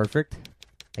and is perfect.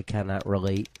 I cannot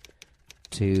relate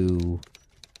to,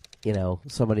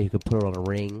 somebody who could put on a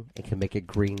ring and can make a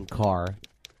green car.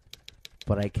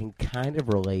 But I can kind of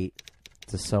relate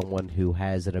to someone who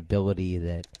has an ability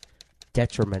that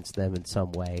detriments them in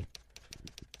some way.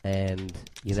 And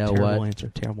you know what?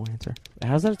 Terrible answer.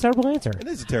 How's that a terrible answer? It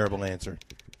is a terrible answer.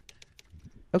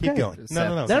 Okay. Keep going.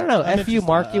 No. No. I'm F you,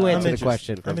 Mark. You I'm answer the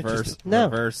interested. question. I'm Reverse interested. No.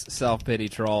 reverse self-pity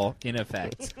troll in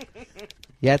effect.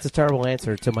 Yeah, it's a terrible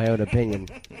answer to my own opinion.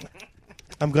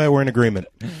 I'm glad we're in agreement.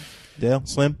 Dale,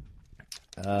 Slim?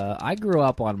 I grew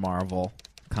up on Marvel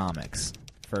comics,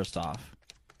 first off.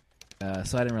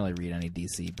 So I didn't really read any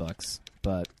DC books.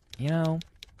 But,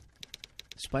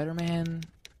 Spider-Man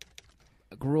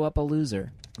grew up a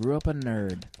loser, grew up a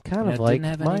nerd. Kind of like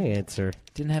my answer.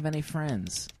 Didn't have any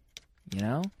friends,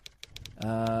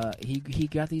 He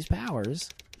got these powers,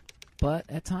 but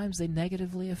at times they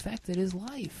negatively affected his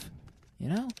life,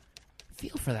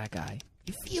 Feel for that guy.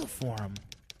 You feel for him.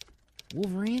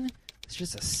 Wolverine is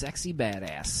just a sexy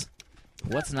badass.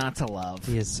 What's not to love?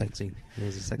 He is sexy.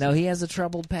 No, he has a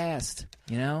troubled past,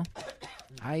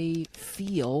 I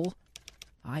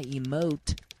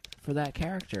emote for that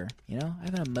character, I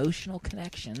have an emotional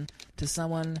connection to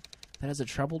someone that has a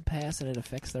troubled past and it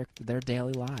affects their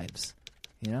daily lives,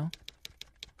 There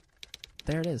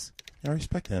it is. I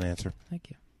respect that answer. Thank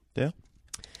you. Dale?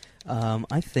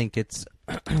 I think it's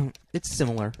it's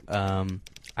similar.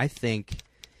 I think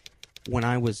when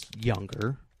I was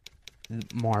younger,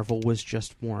 Marvel was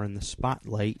just more in the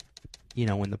spotlight.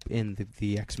 In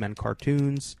the X-Men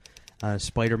cartoons,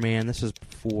 Spider-Man. This is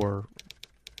before,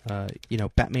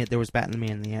 Batman. There was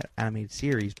Batman in the animated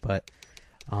series, but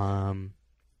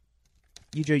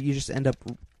you just end up.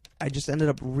 I just ended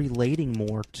up relating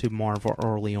more to Marvel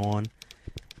early on,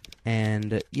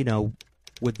 and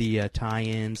with the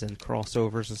tie-ins and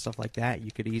crossovers and stuff like that,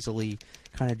 you could easily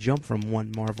kind of jump from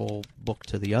one Marvel book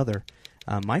to the other.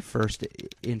 My first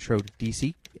intro to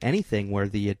DC, anything where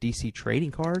the DC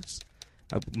trading cards,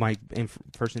 my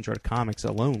first intro to comics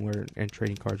alone were and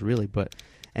trading cards really, but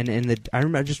I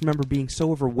just remember being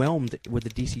so overwhelmed with the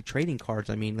DC trading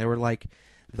cards. I mean, they were like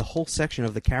the whole section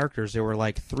of the characters. There were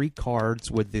like 3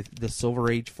 cards with the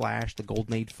Silver Age Flash, the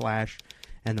Golden Age Flash,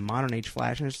 and the Modern Age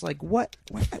Flash, and it's like, what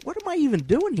am I even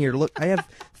doing here? Look, I have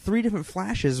 3 different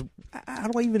Flashes. How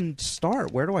do I even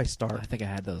start? Where do I start? I think I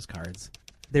had those cards.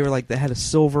 They were like, they had a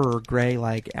silver or gray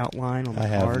like outline on the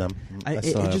I card. have them. I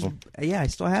still have them. Yeah, I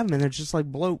still have them, and it's just like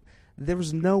there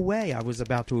was no way I was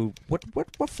about to.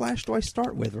 What Flash do I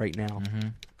start with right now? Mm-hmm.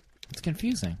 It's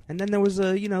confusing. And then there was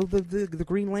the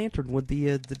Green Lantern with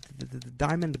the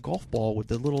diamond golf ball with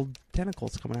the little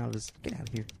tentacles coming out of his. Get out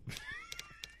of here!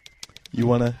 You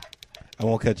wanna? I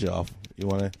won't cut you off. You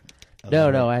wanna?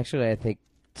 No. Actually, I think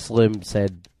Slim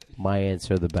said my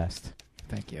answer the best.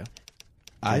 Thank you.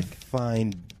 I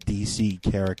find DC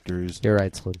characters You're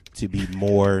right, Slim. to be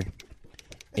more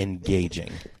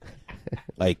engaging.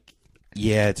 Like,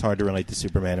 yeah, it's hard to relate to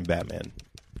Superman and Batman.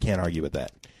 Can't argue with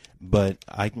that. But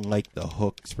I can like the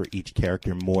hooks for each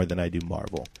character more than I do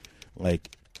Marvel.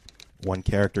 Like, one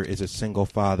character is a single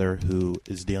father who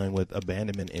is dealing with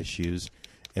abandonment issues,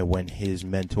 and when his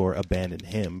mentor abandoned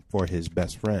him for his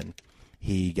best friend,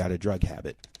 he got a drug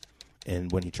habit.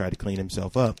 And when he tried to clean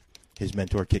himself up, his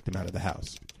mentor kicked him out of the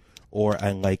house. Or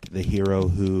I like the hero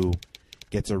who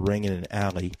gets a ring in an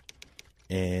alley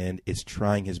and is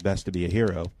trying his best to be a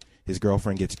hero, his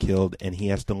girlfriend gets killed, and he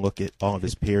has to look at all of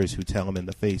his peers who tell him in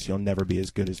the face, "You'll never be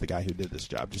as good as the guy who did this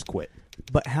job. Just quit."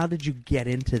 But how did you get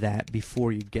into that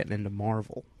before you get into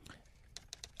Marvel?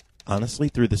 Honestly,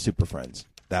 through the Super Friends.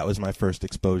 That was my first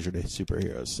exposure to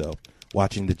superheroes. So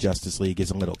watching the Justice League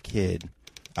as a little kid,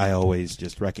 I always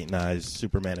just recognized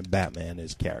Superman and Batman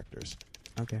as characters.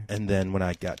 Okay. And then when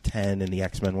I got 10 and the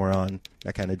X-Men were on,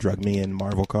 that kind of drug me in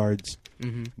Marvel cards.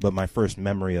 Mm-hmm. But my first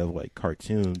memory of like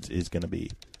cartoons is going to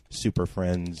be Super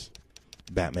Friends,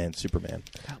 Batman, Superman.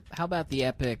 How about the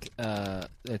epic?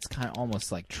 It's kind of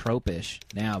almost like trope-ish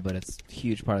now, but it's a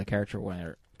huge part of the character.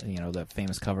 Where the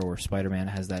famous cover where Spider-Man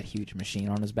has that huge machine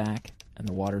on his back and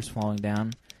the water's falling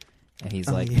down, and he's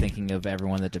thinking of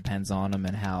everyone that depends on him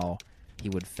and how he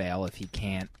would fail if he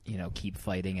can't, keep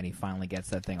fighting, and he finally gets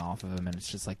that thing off of him, and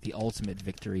it's just like the ultimate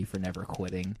victory for never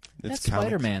quitting. That's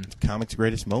Spider-Man. Comics'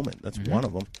 greatest moment. That's one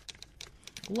of them.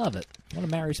 Love it. I want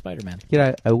to marry Spider-Man.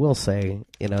 I will say,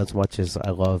 as much as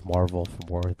I love Marvel for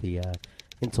more the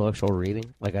intellectual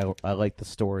reading, like I like the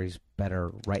stories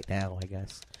better right now, I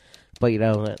guess. But,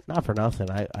 not for nothing,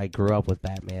 I grew up with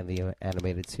Batman, the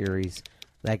animated series.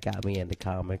 That got me into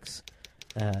comics.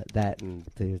 That and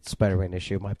the Spider-Man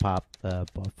issue my pop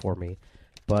bought for me.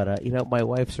 But, my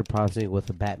wife surprised me with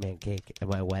a Batman cake at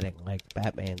my wedding. Like,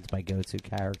 Batman's my go-to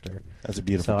character. That's a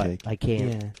beautiful cake. I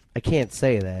can't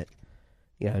say that,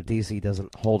 DC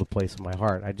doesn't hold a place in my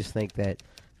heart. I just think that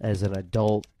as an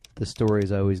adult, the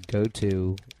stories I always go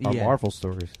to are Marvel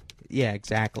stories. Yeah,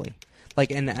 exactly. Like,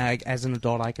 and as an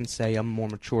adult, I can say I'm more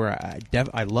mature.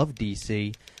 I love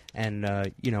DC. And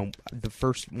the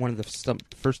first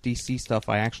first DC stuff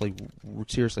I actually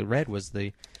seriously read was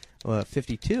the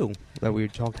 52 that we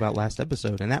talked about last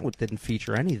episode, and that didn't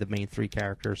feature any of the main three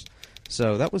characters.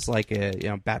 So that was like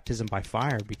a baptism by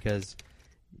fire, because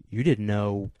you didn't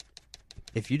know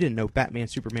if you didn't know Batman,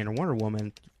 Superman, or Wonder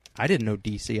Woman. I didn't know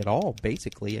DC at all.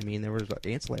 Basically, I mean there was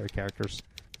ancillary characters.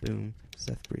 Boom,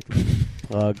 Seth breathed.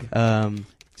 Plug.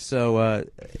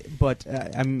 But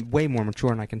I'm way more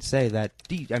mature, and I can say that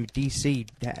DC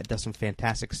does some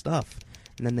fantastic stuff,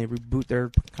 and then they reboot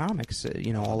their comics,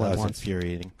 all at once.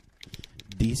 Infuriating.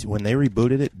 DC, when they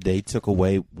rebooted it, they took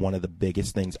away one of the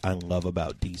biggest things I love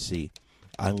about DC.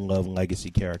 I love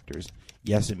legacy characters.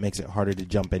 Yes, it makes it harder to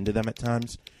jump into them at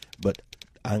times, but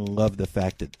I love the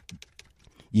fact that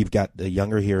you've got the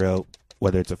younger hero,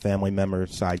 whether it's a family member,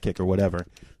 sidekick, or whatever,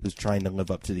 who's trying to live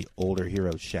up to the older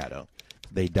hero's shadow.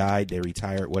 They died, they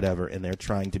retired, whatever, and they're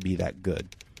trying to be that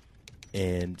good.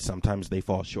 And sometimes they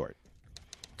fall short.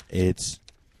 That's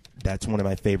one of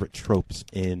my favorite tropes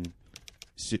in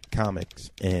comics,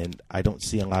 and I don't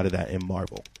see a lot of that in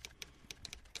Marvel.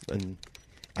 And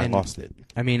I lost it.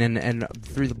 I mean, and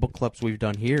through the book clubs we've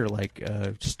done here, like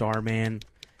Starman,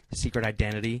 Secret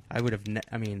Identity,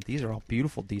 these are all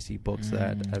beautiful DC books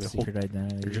Secret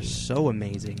Identity. They're just so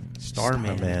amazing.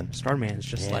 Starman is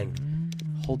just like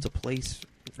holds a place.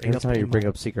 Every time you bring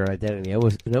up Secret Identity,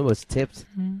 it almost tipped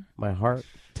my heart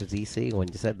to DC when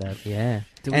you said that. Yeah,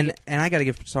 and I got to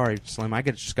give Slim. I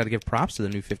just got to give props to the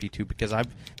New 52 because of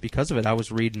it I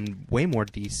was reading way more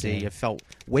DC. Yeah. It felt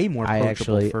way more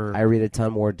approachable. I read a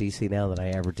ton more DC now than I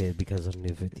ever did because of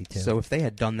New 52. So if they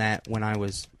had done that when I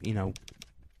was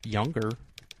younger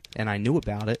and I knew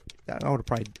about it, I would have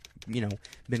probably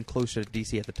been closer to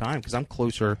DC at the time, because I'm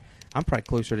probably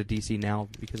closer to DC now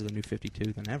because of the New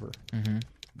 52 than ever. Mm-hmm.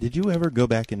 Did you ever go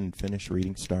back and finish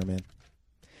reading Starman?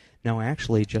 No, I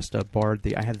actually just borrowed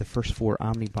I had the first 4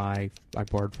 Omnibuy I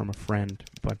borrowed from a friend,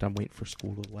 but I'm waiting for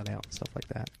school to let out and stuff like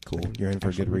that. Cool. You're in for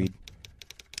a good read.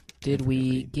 Did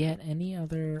we get any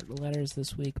other letters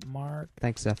this week, Mark?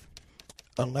 Thanks, Seth.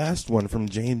 A last one from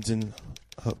James in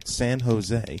San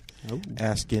Jose,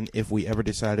 asking if we ever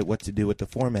decided what to do with the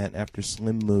format after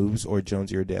Slim moves or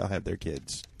Jonesy or Dale have their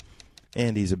kids.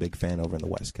 And he's a big fan over in the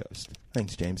West Coast.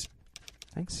 Thanks, James.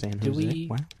 Thanks, San Jose.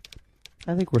 Wow.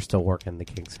 I think we're still working the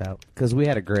kinks out because we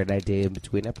had a great idea in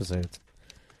between episodes.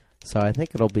 So I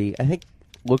think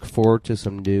look forward to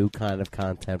some new kind of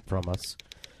content from us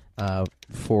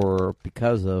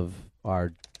because of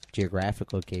our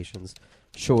geographic locations,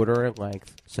 shorter in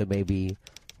length, so maybe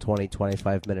 20,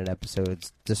 25-minute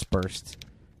episodes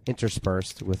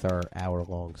interspersed with our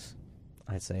hour-longs,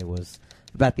 I'd say was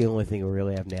about the only thing we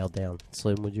really have nailed down.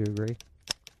 Slim, would you agree?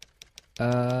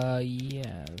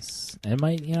 Yes. And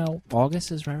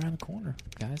August is right around the corner,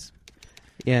 guys.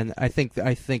 Yeah, and I think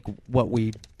what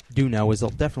we do know is there'll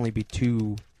definitely be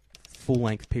 2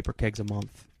 full-length paper kegs a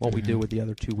month. What we do with the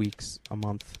other 2 weeks a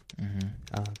month.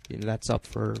 Mm-hmm. That's up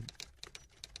for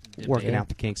working out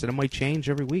the kinks, and it might change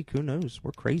every week. Who knows?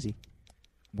 We're crazy.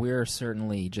 we're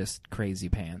certainly just crazy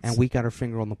pants. And we got our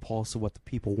finger on the pulse of what the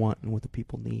people want and what the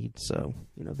people need. So,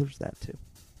 there's that too.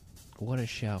 What a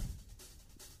show.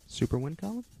 Super win,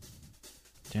 Colin?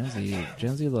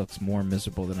 Jonesy looks more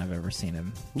miserable than I've ever seen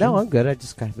him. No, I'm good. I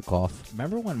just got the cough.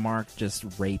 Remember when Mark just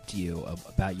raped you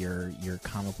about your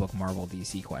comic book Marvel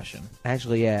DC question?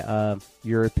 Actually, yeah.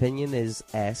 Your opinion is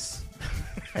S,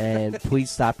 and please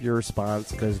stop your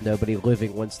response because nobody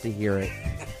living wants to hear it.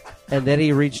 And then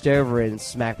he reached over and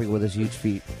smacked me with his huge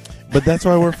feet. But that's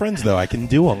why we're friends, though. I can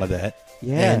do all of that.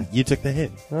 Yeah. And you took the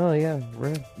hit. Oh, yeah.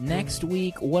 Right. Next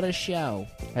week, what a show.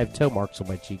 I have toe marks on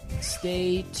my cheek.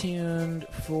 Stay tuned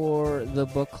for the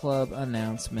book club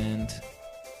announcement.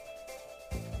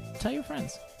 Tell your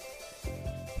friends.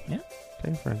 Yeah? Tell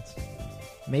your friends.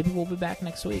 Maybe we'll be back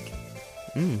next week.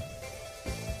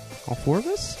 All 4 of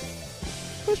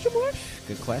us? Question mark?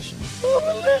 Good question.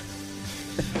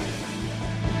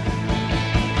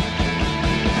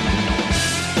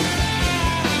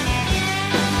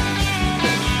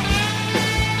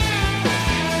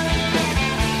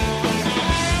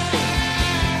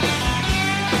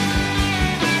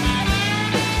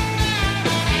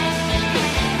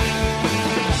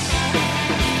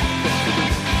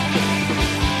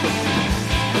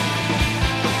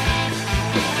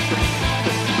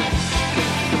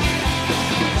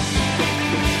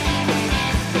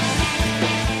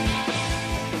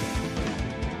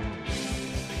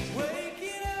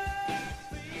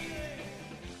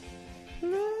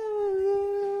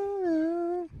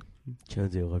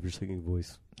 Jonesy, I love your singing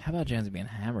voice. How about Jonesy being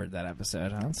hammered that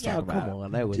episode? Huh? Let's talk Oh, about come it.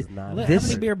 on. That was not...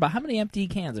 How many empty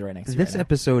cans are right next to you? This right now?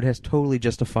 episode has totally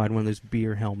justified one of those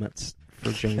beer helmets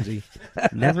for Jonesy.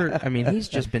 He's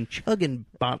just been chugging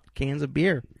cans of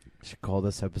beer. Should call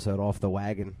this episode Off the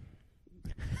Wagon.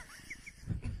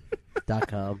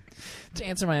 .com. To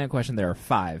answer my own question, there are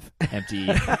 5 empty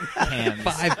cans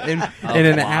 5 in of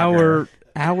an lager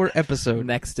hour episode.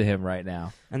 next to him right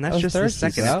now. And that's I was just the thirsty,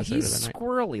 second so episode He's of the night.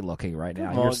 squirrely looking right now.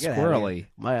 Come You're on, get outta here. squirrely.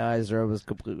 My eyes are almost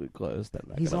completely closed. I'm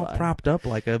not He's gonna all lie. propped up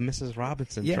like a Mrs.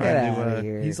 Robinson. Yeah, trying Get to, outta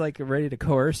here. He's like ready to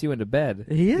coerce you into bed.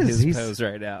 He is. His He's- pose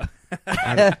right now.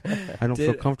 I don't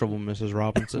feel Did- comfortable, Mrs.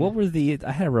 Robinson. What were the?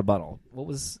 I had a rebuttal. What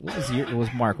was your? It was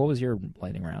Mark. What was your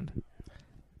lightning round?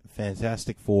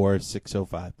 Fantastic Four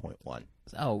 605.1.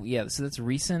 Oh yeah, so that's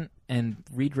recent. And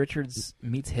Reed Richards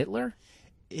meets Hitler.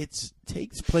 It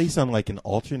takes place on like an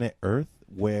alternate Earth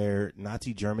where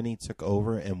Nazi Germany took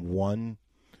over and won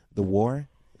the war.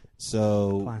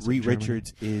 So Classic Reed Germany.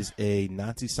 Richards is a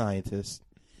Nazi scientist.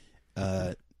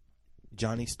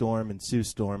 Johnny Storm and Sue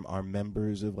Storm are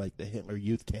members of like the Hitler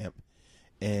Youth Camp,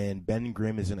 and Ben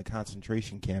Grimm is in a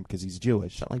concentration camp because he's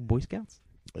Jewish. Is that like Boy Scouts?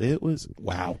 It was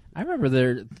wow. I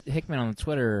remember Hickman on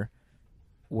Twitter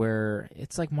where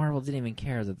it's like Marvel didn't even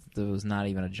care that there was not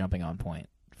even a jumping on point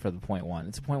for the .1.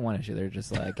 It's a .1 issue. They're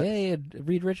just like, hey,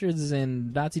 Reed Richards is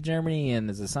in Nazi Germany and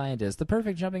is a scientist. The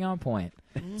perfect jumping on point.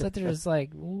 So they're just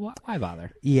like, why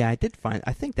bother? Yeah, I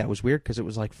think that was weird because it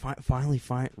was like finally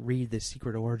read the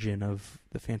secret origin of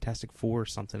the Fantastic Four or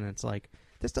something, and it's like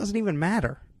this doesn't even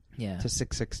matter Yeah. to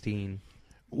 616.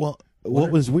 Well,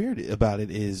 what was weird about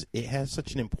it is it has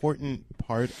such an important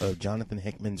part of Jonathan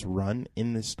Hickman's run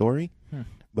in this story,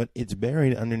 but it's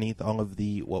buried underneath all of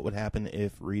the what would happen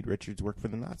if Reed Richards worked for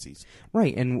the Nazis.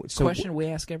 Right, and so Question we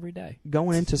ask every day.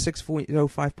 going into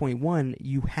 6.05.1,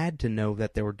 you had to know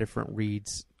that there were different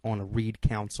reads on a read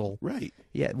council. Right.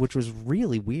 Yeah, which was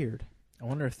really weird. I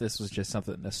wonder if this was just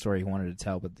something, a story he wanted to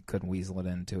tell but couldn't weasel it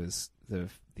into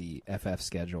the FF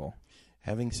schedule.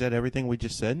 Having said everything we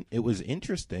just said, it was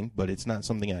interesting, but it's not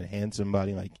something I'd hand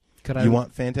somebody like, Could you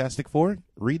want Fantastic Four?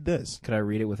 Read this. Could I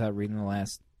read it without reading the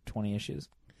last 20 issues?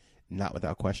 Not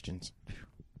without questions.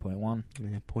 .1.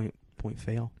 Yeah, point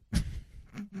fail.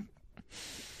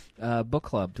 Book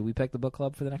club. Do we pick the book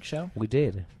club for the next show? We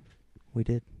did. We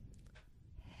did.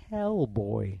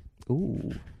 Hellboy.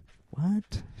 Ooh,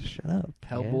 what? Shut up.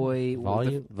 Hellboy.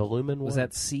 Yeah. Volumen Was 1.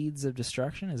 that Seeds of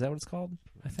Destruction? Is that what it's called?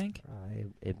 I think.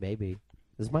 It may be.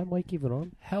 Is my mic even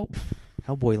on?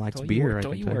 Hellboy likes beer.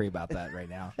 Don't you worry about that right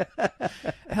now.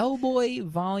 Hellboy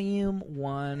Volume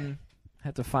 1.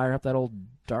 Have to fire up that old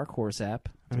Dark Horse app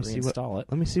to Let me see reinstall it.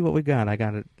 Let me see what we got. I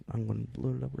got it. I'm going to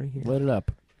load it up right here. Load it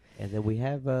up. And then we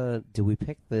have, do we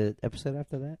pick the episode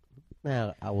after that?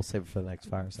 No, I will save it for the next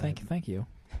fireside. Thank you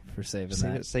for saving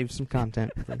Save that. it. Save some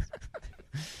content, please.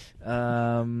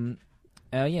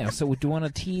 Yeah. So do you want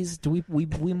to tease? Do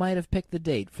we might have picked the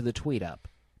date for the tweet up.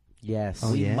 Yes.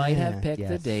 Oh, We yeah. might have picked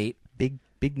the Yes. date.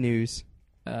 Big news.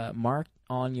 Mark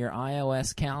on your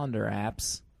iOS calendar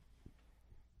apps.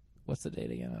 What's the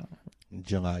date again? I don't remember.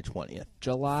 July 20th.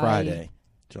 July Friday.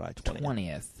 July 20th.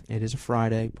 20th. It is a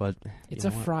Friday, but It's you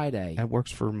a know what? Friday. That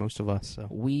works for most of us. So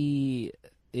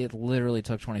It literally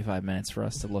took 25 minutes for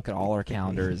us to look at all our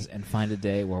calendars and find a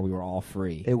day where we were all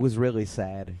free. It was really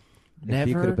sad. If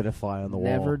you could have been a fly on the wall.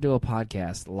 Never do a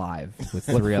podcast live with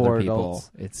With 3 other 4 people.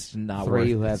 adults. It's not Three worth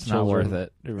who have It's not children. worth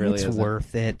it. It really it's isn't.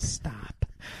 worth it. Stop.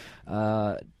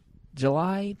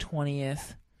 July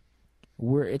 20th.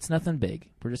 It's nothing big.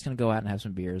 We're just going to go out and have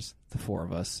some beers, the 4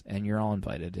 of us, and you're all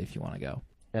invited if you want to go.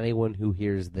 Anyone who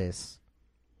hears this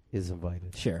is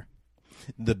invited. Sure.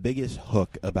 The biggest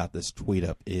hook about this tweet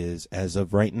up is, as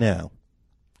of right now,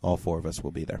 all 4 of us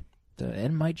will be there.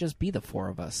 It might just be the 4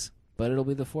 of us, but it'll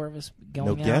be the 4 of us going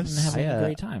No out guests? and having a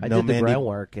great time. I No, did the Mandy-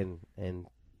 groundwork and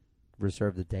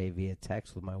reserved the day via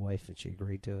text with my wife, and she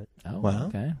agreed to it. Oh, Wow.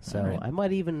 okay. So All right. I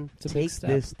might even It's a big take step.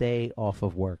 this day off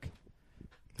of work.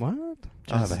 What?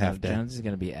 I'll have a half day. Jones is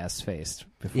going to be S-faced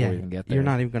before Yeah, we even get there. you're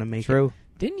not even going to make it. True.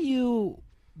 Didn't you,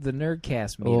 the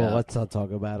Nerdcast Oh, meetup, let's not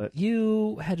talk about it.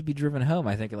 you had to be driven home,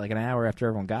 I think, like an hour after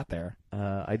everyone got there.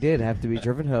 I did have to be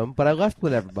driven home, but I left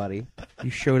with everybody.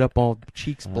 You showed up all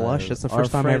cheeks blush. That's the our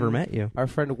first time I ever friend- met you. Our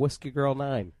friend Whiskey Girl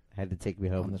 9 had to take me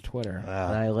On home. the Twitter. And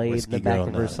I laid in Whiskey the back Girl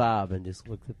of her 9. sob and just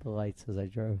looked at the lights as I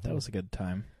drove. That was a good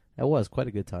time. That was quite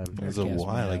a good time. It was a Nerdcast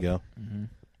while meetup. ago. Mm-hmm.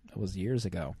 That was years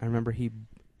ago. I remember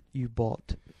you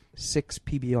bought 6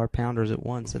 PBR pounders at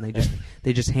once, and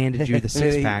they just handed you the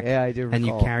 6-pack, Yeah, I do recall. and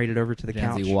you carried it over to the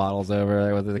couch. He waddles over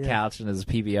there with the Yeah. couch and his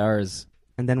PBRs.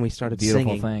 And then we started Beautiful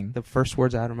singing. thing. The first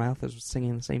words out of our mouth was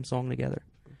singing the same song together.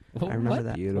 I remember what?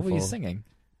 that. What were you Beautiful. singing?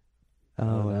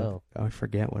 no. I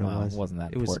forget what Well, it was. it wasn't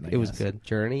that It was important. it I was guess. good.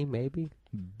 Journey, maybe?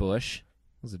 Bush.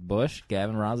 Was it Bush?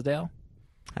 Gavin Rosdale?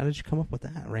 How did you come up with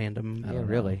that random? I Yeah, don't know.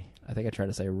 really. I think I tried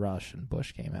to say Rush and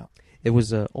Bush came out. It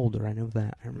was older. I know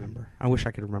that. I remember. I wish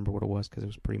I could remember what it was because it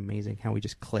was pretty amazing how we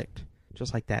just clicked,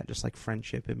 just like that, just like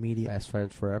friendship immediate. Best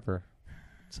friends forever.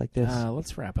 It's like this.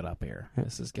 Let's wrap it up here. Yeah.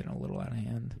 This is getting a little out of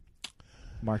hand.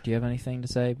 Mark, do you have anything to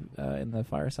say in the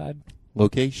fireside?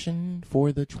 Location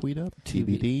for the tweet up?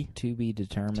 TBD. To be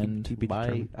determined. To be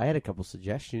determined. I had a couple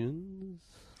suggestions.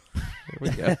 There we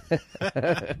go.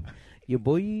 You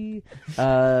boy.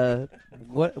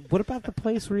 What about the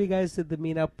place where you guys did the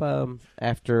meetup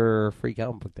after Free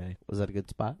Comic Book Day? Was that a good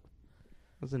spot?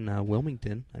 It was in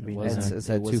Wilmington. I mean, wasn't- is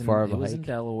that it too far of It a was in hike?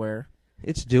 Delaware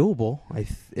it's doable.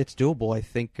 It's doable. I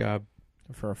think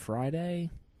for a Friday.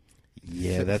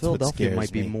 Yeah, that's what Philadelphia scares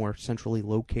might be me. more centrally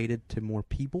located to more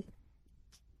people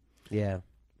Yeah.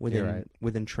 within You're right.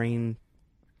 within train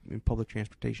and public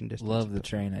transportation distance. Love the But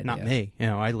train idea. Not me. You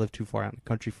know, I live too far out in the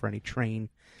country for any train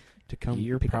to come.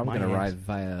 You're pick up probably my going to ass. arrive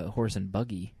via horse and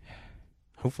buggy.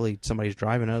 Hopefully, somebody's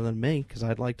driving other than me because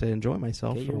I'd like to enjoy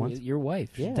myself Get for once. your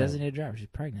wife. She's Yeah. a designated driver. She's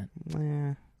pregnant.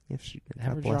 If she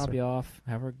Have her God bless drop her. you off.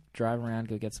 Have her drive around.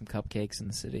 Go get some cupcakes in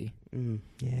the city.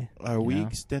 Yeah. Are You we know?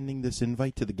 extending this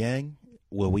invite to the gang?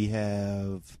 Will we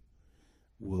have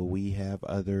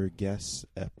other guest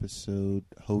episode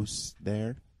hosts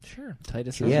there? Sure.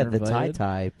 Titus Yeah, are the invited.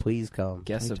 tie. Please come.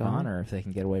 Guests of Tie-tie. honor if they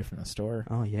can get away from the store.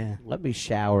 Oh yeah. Let me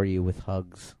shower you with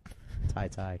hugs.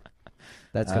 Tie.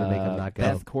 That's going to make them not go.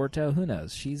 Beth Corto, who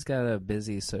knows? She's got a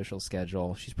busy social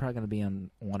schedule. She's probably going to be on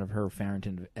one of her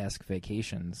Farrington-esque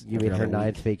vacations. You mean her every other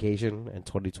ninth week. vacation in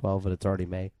 2012 and it's already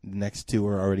May? Next two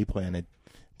are already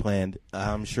planned.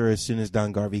 I'm sure as soon as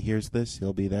Don Garvey hears this,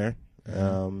 he'll be there.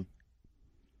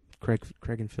 Craig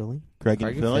and Philly. Craig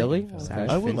and Philly. Okay.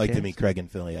 I would like to Fincast. meet Craig and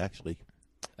Philly, actually.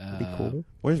 That'd be cool.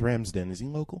 Where's Ramsden? Is he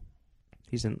local?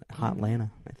 He's in Hotlanta,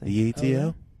 I think. The ATO? Oh,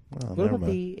 yeah. Oh, What never about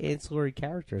mind. the ancillary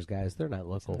characters, guys? They're not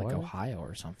local. Like are they? Ohio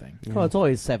or something. Yeah. Oh, it's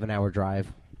only a 7-hour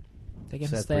drive. They can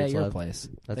That's stay pretty at your slow. place.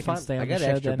 That's they fine. can stay I on got the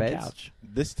extra shed beds. couch.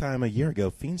 This time a year ago,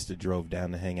 Feenstra drove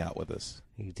down to hang out with us.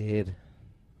 He did.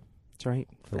 That's right.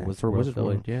 For Yeah, Wizard for World Wizard Philly.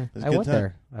 World, yeah. It was a I good went time.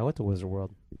 there. I went to Wizard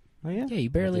World. Oh yeah. Yeah, you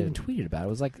barely I even did. tweeted about it. It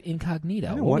was like incognito.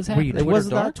 I know, What what- was were you happening? It was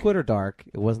Twitter not dark? Twitter dark.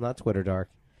 It was not Twitter dark.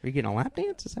 Are you getting a lap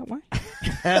dance? Is that why?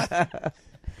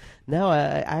 No,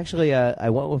 I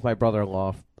went with my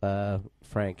brother-in-law,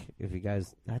 Frank. If you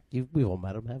guys, we've all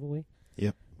met him, haven't we?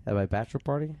 Yep. At my bachelor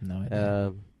party. No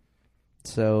idea.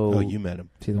 So Oh, you met him.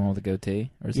 Is he the one with the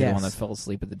goatee? Or is he the one Yes. that fell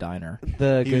asleep at the diner?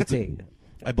 the He was goatee.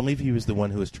 I believe he was the one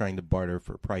who was trying to barter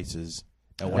for prices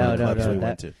at one No, of the clubs we that,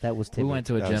 went to. that was Timmy. We went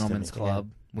to a That was gentleman's Timmy. club.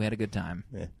 We had a good time.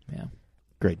 Yeah. Yeah.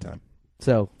 Great time.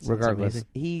 So, Sounds regardless, amazing.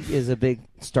 he is a big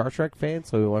Star Trek fan,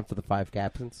 so we went for the 5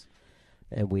 captains.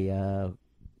 And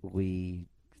we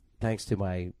thanks to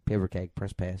my paper keg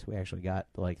press pass, we actually got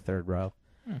like 3rd row.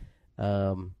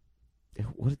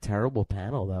 What a terrible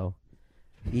panel, though.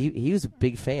 He was a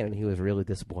big fan, and he was really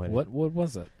disappointed. What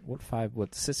was it?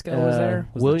 What Cisco was there?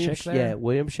 Was the William, chick there? yeah,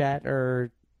 William Shatner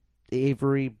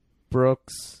Avery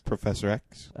Brooks, Professor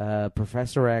X.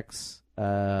 Professor X,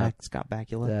 Scott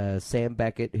Bakula. Sam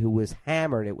Beckett, who was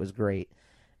hammered. It was great.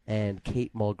 And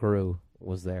Kate Mulgrew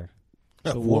was there.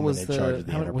 A So what woman was in charge of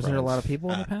the was there a lot of Enterprise.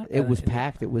 people in the panel? It was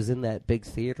packed. It was in that big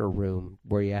theater room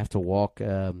where you have to walk.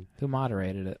 Who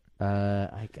moderated it?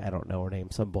 I don't know her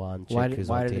name. Some blonde chick Why who's did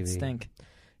on TV. it stink?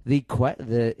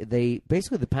 They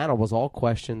basically the panel was all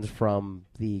questions from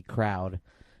the crowd,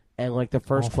 and like the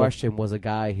first Awful. question was a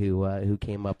guy who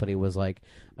came up and he was like,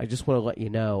 "I just want to let you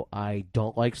know I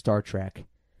don't like Star Trek,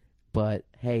 but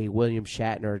hey, William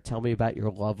Shatner, tell me about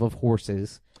your love of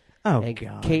horses." Oh, And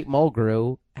God. Kate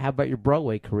Mulgrew, how about your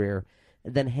Broadway career?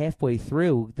 And then halfway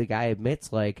through, the guy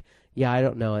admits like, "Yeah, I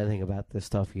don't know anything about this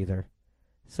stuff either."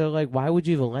 So like, why would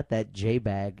you even let that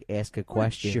J-bag ask a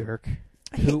question? Jerk.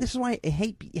 This is why I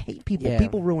hate people. Yeah.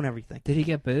 People ruin everything. Did he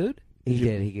get booed? He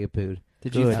did. He get booed.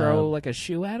 Did you Good. throw like a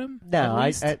shoe at him? No, at I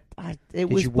least? it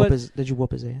Did was. you but- Did you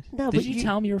whoop his ass? No, Did but you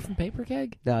tell him you were from Paper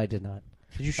Keg? No, I did not.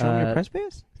 Did you show him your Uh, press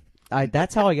pass?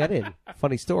 That's how I got in.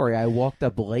 Funny story. I walked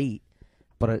up late,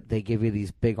 but they give you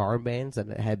these big armbands,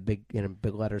 and it had big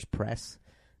letters press.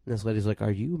 And this lady's like,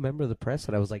 "Are you a member of the press?"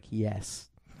 And I was like, "Yes."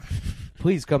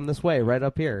 Please come this way, right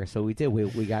up here. So we did.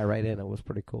 We got right in. It was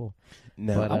pretty cool.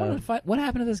 No, But, I want to find what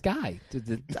happened to this guy.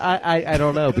 I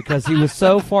don't know because he was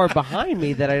so far behind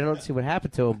me that I don't see what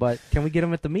happened to him. But Can we get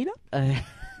him at the meetup?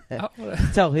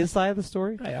 tell his side of the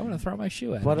story. I want to throw my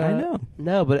shoe at But him. I know.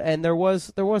 No, but and there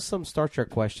was some Star Trek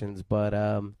questions, but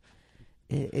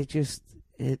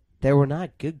they were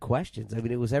not good questions. I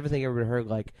mean, it was everything I ever heard.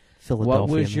 Like, Philadelphia. what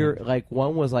was your man. like?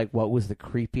 One was like, what was the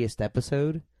creepiest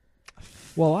episode?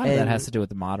 Well, a lot of that and- has to do with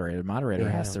the moderator. The moderator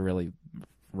Yeah. has to really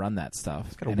run that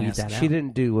stuff. gotta and weed ask- that She out.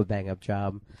 didn't do a bang up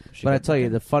job. she But I could- tell you,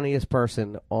 the funniest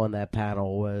person on that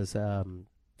panel was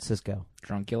Cisco.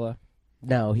 Druncula.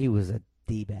 No, he was a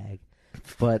d bag.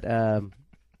 But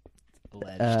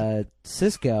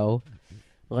Cisco,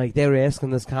 like they were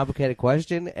asking this complicated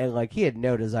question, and like he had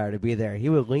no desire to be there. He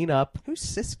would lean up, Who's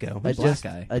Cisco? Black adjust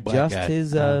guy. adjust guy.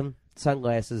 his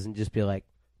sunglasses, and just be like,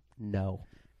 "No,"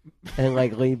 and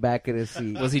like lean back in his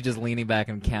seat. Was he just leaning back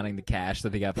and counting the cash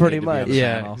that he got? Pretty paid to be on much. the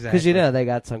Yeah, panel? exactly. Because you know they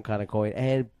got some kind of coin.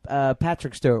 And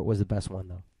Patrick Stewart was the best one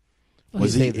though.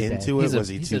 was he saved the day. into it? He's was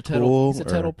he he's too a total, cool? He's a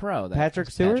total or- pro. That Patrick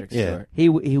Stewart? Patrick Yeah.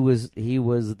 Stewart. He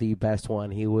was the best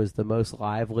one. He was the most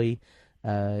lively.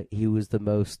 He was the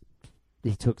most.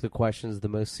 He took the questions the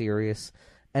most serious.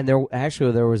 And there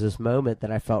was this moment that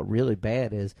I felt really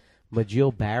bad. Is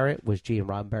Majel Barrett was Gene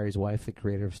Roddenberry's wife, the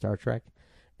creator of Star Trek,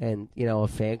 and a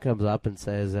fan comes up and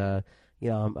says, I'm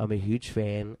a huge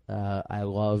fan. I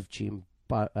love Gene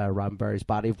Roddenberry's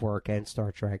body of work and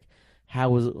Star Trek. How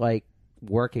was it like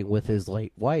working with his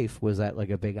late wife? Was that like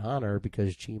a big honor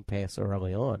because Gene passed so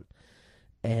early on?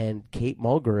 And Kate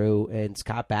Mulgrew and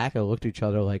Scott Bakula looked at each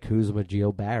other like, "Who's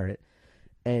Majel Barrett?"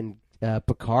 And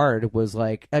Picard was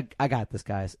like, I got this,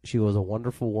 guys. She was a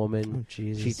wonderful woman. Oh,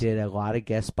 Jesus. She did a lot of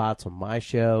guest spots on my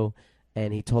show,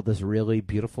 and he told this really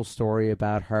beautiful story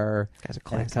about her This guy's a and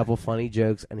a class couple funny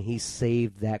jokes, and he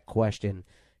saved that question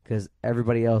because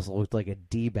everybody else looked like a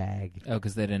D-bag. Oh,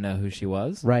 because they didn't know who she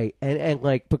was. Right, and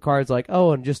like Picard's like,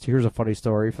 "Oh, and just here's a funny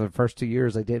story. For the first 2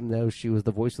 years, I didn't know she was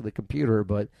the voice of the computer,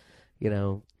 but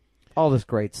all this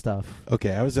great stuff."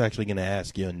 Okay, I was actually going to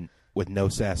ask you, and with no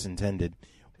sass intended,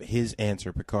 his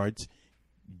answer, Picard's.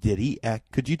 Did he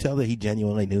act? Could you tell that he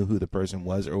genuinely knew who the person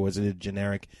was, or was it a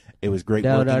generic? It was great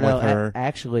No. working with her.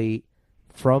 Actually,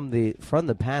 from the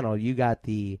panel, you got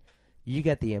the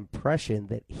impression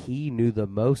that he knew the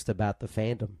most about the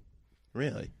fandom.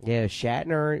 Really? Yeah,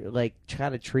 Shatner like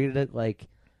kind of treated it like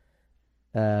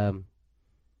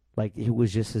it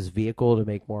was just his vehicle to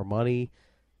make more money.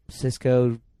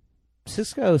 Cisco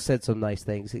said some nice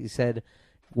things. He said,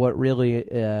 "What really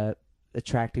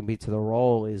attracted me to the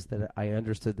role is that I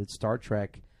understood that Star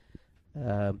Trek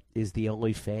is the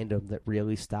only fandom that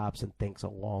really stops and thinks a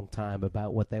long time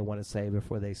about what they want to say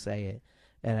before they say it.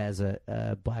 And as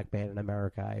a black man in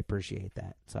America, I appreciate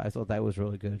that." So I thought that was a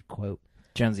really good quote.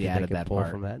 Jonesy that they added could that pull part.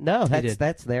 from that. No, did.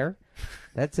 that's there.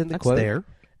 That's in the That's quote. there.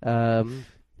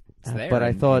 It's there, But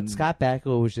I thought and- Scott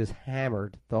Bakula was just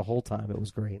hammered the whole time. It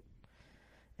was great.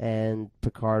 And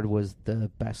Picard was the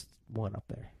best one up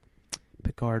there.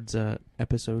 Picard's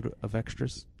episode of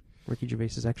Extras, Ricky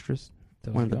Gervais's Extras,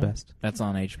 Those one are of the good. best. That's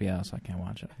on HBO, so I can't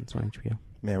watch it. It's on HBO.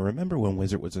 Man, remember when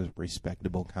Wizard was a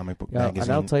respectable comic book Yeah, magazine?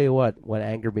 and I'll tell you what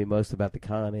angered me most about the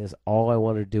con is all I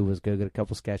wanted to do was go get a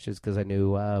couple sketches because I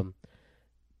knew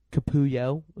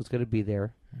Capullo was going to be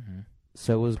there. Mm-hmm.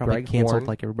 So was Probably Greg canceled Horn.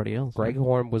 like everybody else. Greg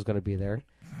Horn was going to be there.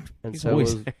 And He's so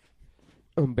always was there.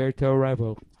 Umberto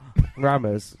Rabo.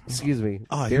 Ramos, excuse me.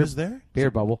 Oh, he beer, was there?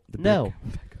 beer bubble. The No.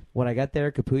 When I got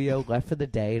there, Capullo left for the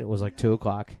day, and it was like 2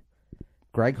 o'clock.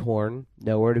 Greg Horn,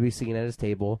 nowhere to be seen at his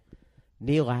table.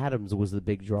 Neil Adams was the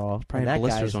big draw. Probably And that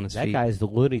blisters guy's, on his that feet. guy's the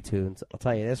Looney Tunes. I'll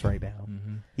tell you this right now.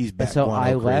 He's And back so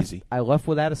I crazy. left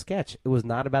without a sketch. It was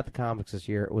not about the comics this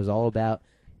year. It was all about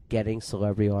getting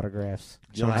celebrity autographs.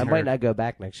 You know I what's might hurt? not go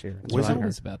back next year. It's Wizard-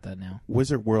 always about that now.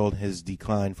 Wizard World has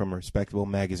declined from a respectable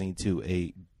magazine to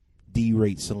a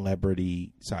D-rate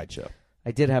celebrity sideshow.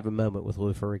 I did have a moment with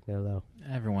Lou Ferrigno, though.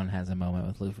 Everyone has a moment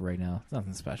with Lou Ferrigno. It's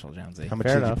nothing special, Jonesy. How much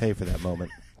Fair did enough. you pay for that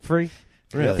moment? Free.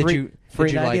 Really? Free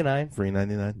Did you like $99. Free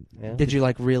 $99. Yeah. Did you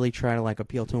like really try to like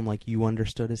appeal to him like you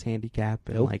understood his handicap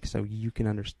and Nope. like so you can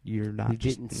understand you're not You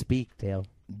just didn't speak, Dale.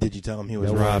 Did you tell him he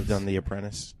was No robbed words. on The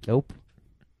Apprentice? Nope.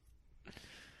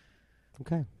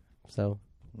 Okay. So,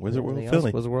 Wizard World anything else?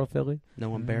 Philly. Wizard World Philly?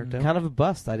 no Umberto. Kind of a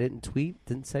bust. I didn't tweet,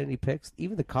 didn't send any pics.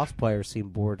 Even the cosplayers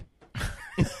seemed bored.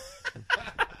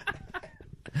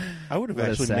 I would have What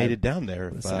a actually sad- made it down there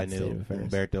what a if sad I state knew of affairs.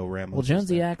 Umberto Ramos. Well, was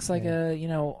Jonesy there. acts like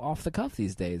Yeah. off the cuff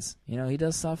these days. He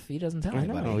does stuff he doesn't tell I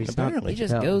know, anybody. he's not- Apparently. He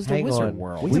just Now, goes to hang Wizard on.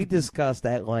 World. We discussed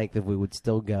at length if we would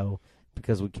still go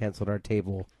because we canceled our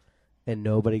table, and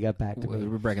nobody got back to me.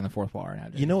 We're breaking the fourth wall right now.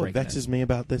 You know what vexes me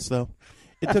about this, though?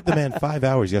 It took the man 5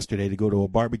 hours yesterday to go to a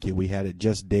barbecue we had at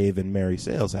Just Dave and Mary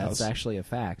Sales' house. That's actually a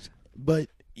fact. But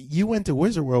you went to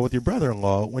Wizard World with your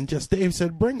brother-in-law when Just Dave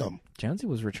said bring him. Jonesy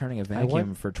was returning a I went-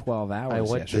 vacuum for 12 hours I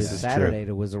went to This yesterday. is Saturday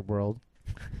to Wizard World,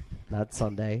 not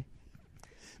Sunday.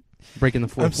 Breaking the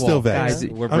fourth I'm still wall. vexed.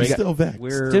 Guys, I'm still vexed.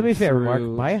 Do me a favor, Mark.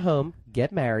 through- Buy a home,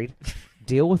 get married,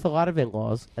 deal with a lot of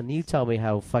in-laws, and you tell me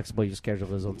how flexible your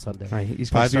schedule is on Sunday. Right,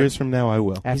 he's gonna 5 start- years from now, I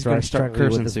will. He's After gonna I start strangle you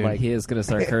cursing with this soon. mic. He is going to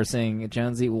start cursing.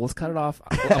 Jonesy, well, let's cut it off.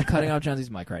 I'm cutting off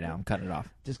Jonesy's mic right now. I'm cutting it off.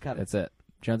 Just cut it. That's it.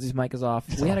 Jonesy's mic is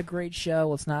off. We had a great show.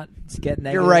 Let's not get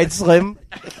negative. You're right, Slim.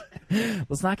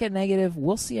 Let's not get negative.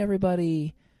 We'll see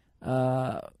everybody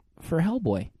for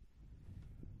Hellboy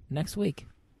next week.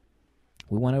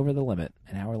 We went over the limit,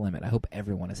 an hour limit. I hope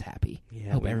everyone is happy. Yeah,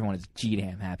 I hope we- everyone is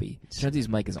G-damn happy. Jonesy's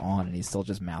mic is on, and he's still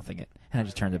just mouthing it. And I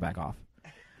just turned it back off.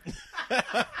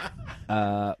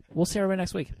 We'll see everybody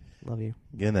next week. Love you.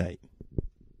 Good night.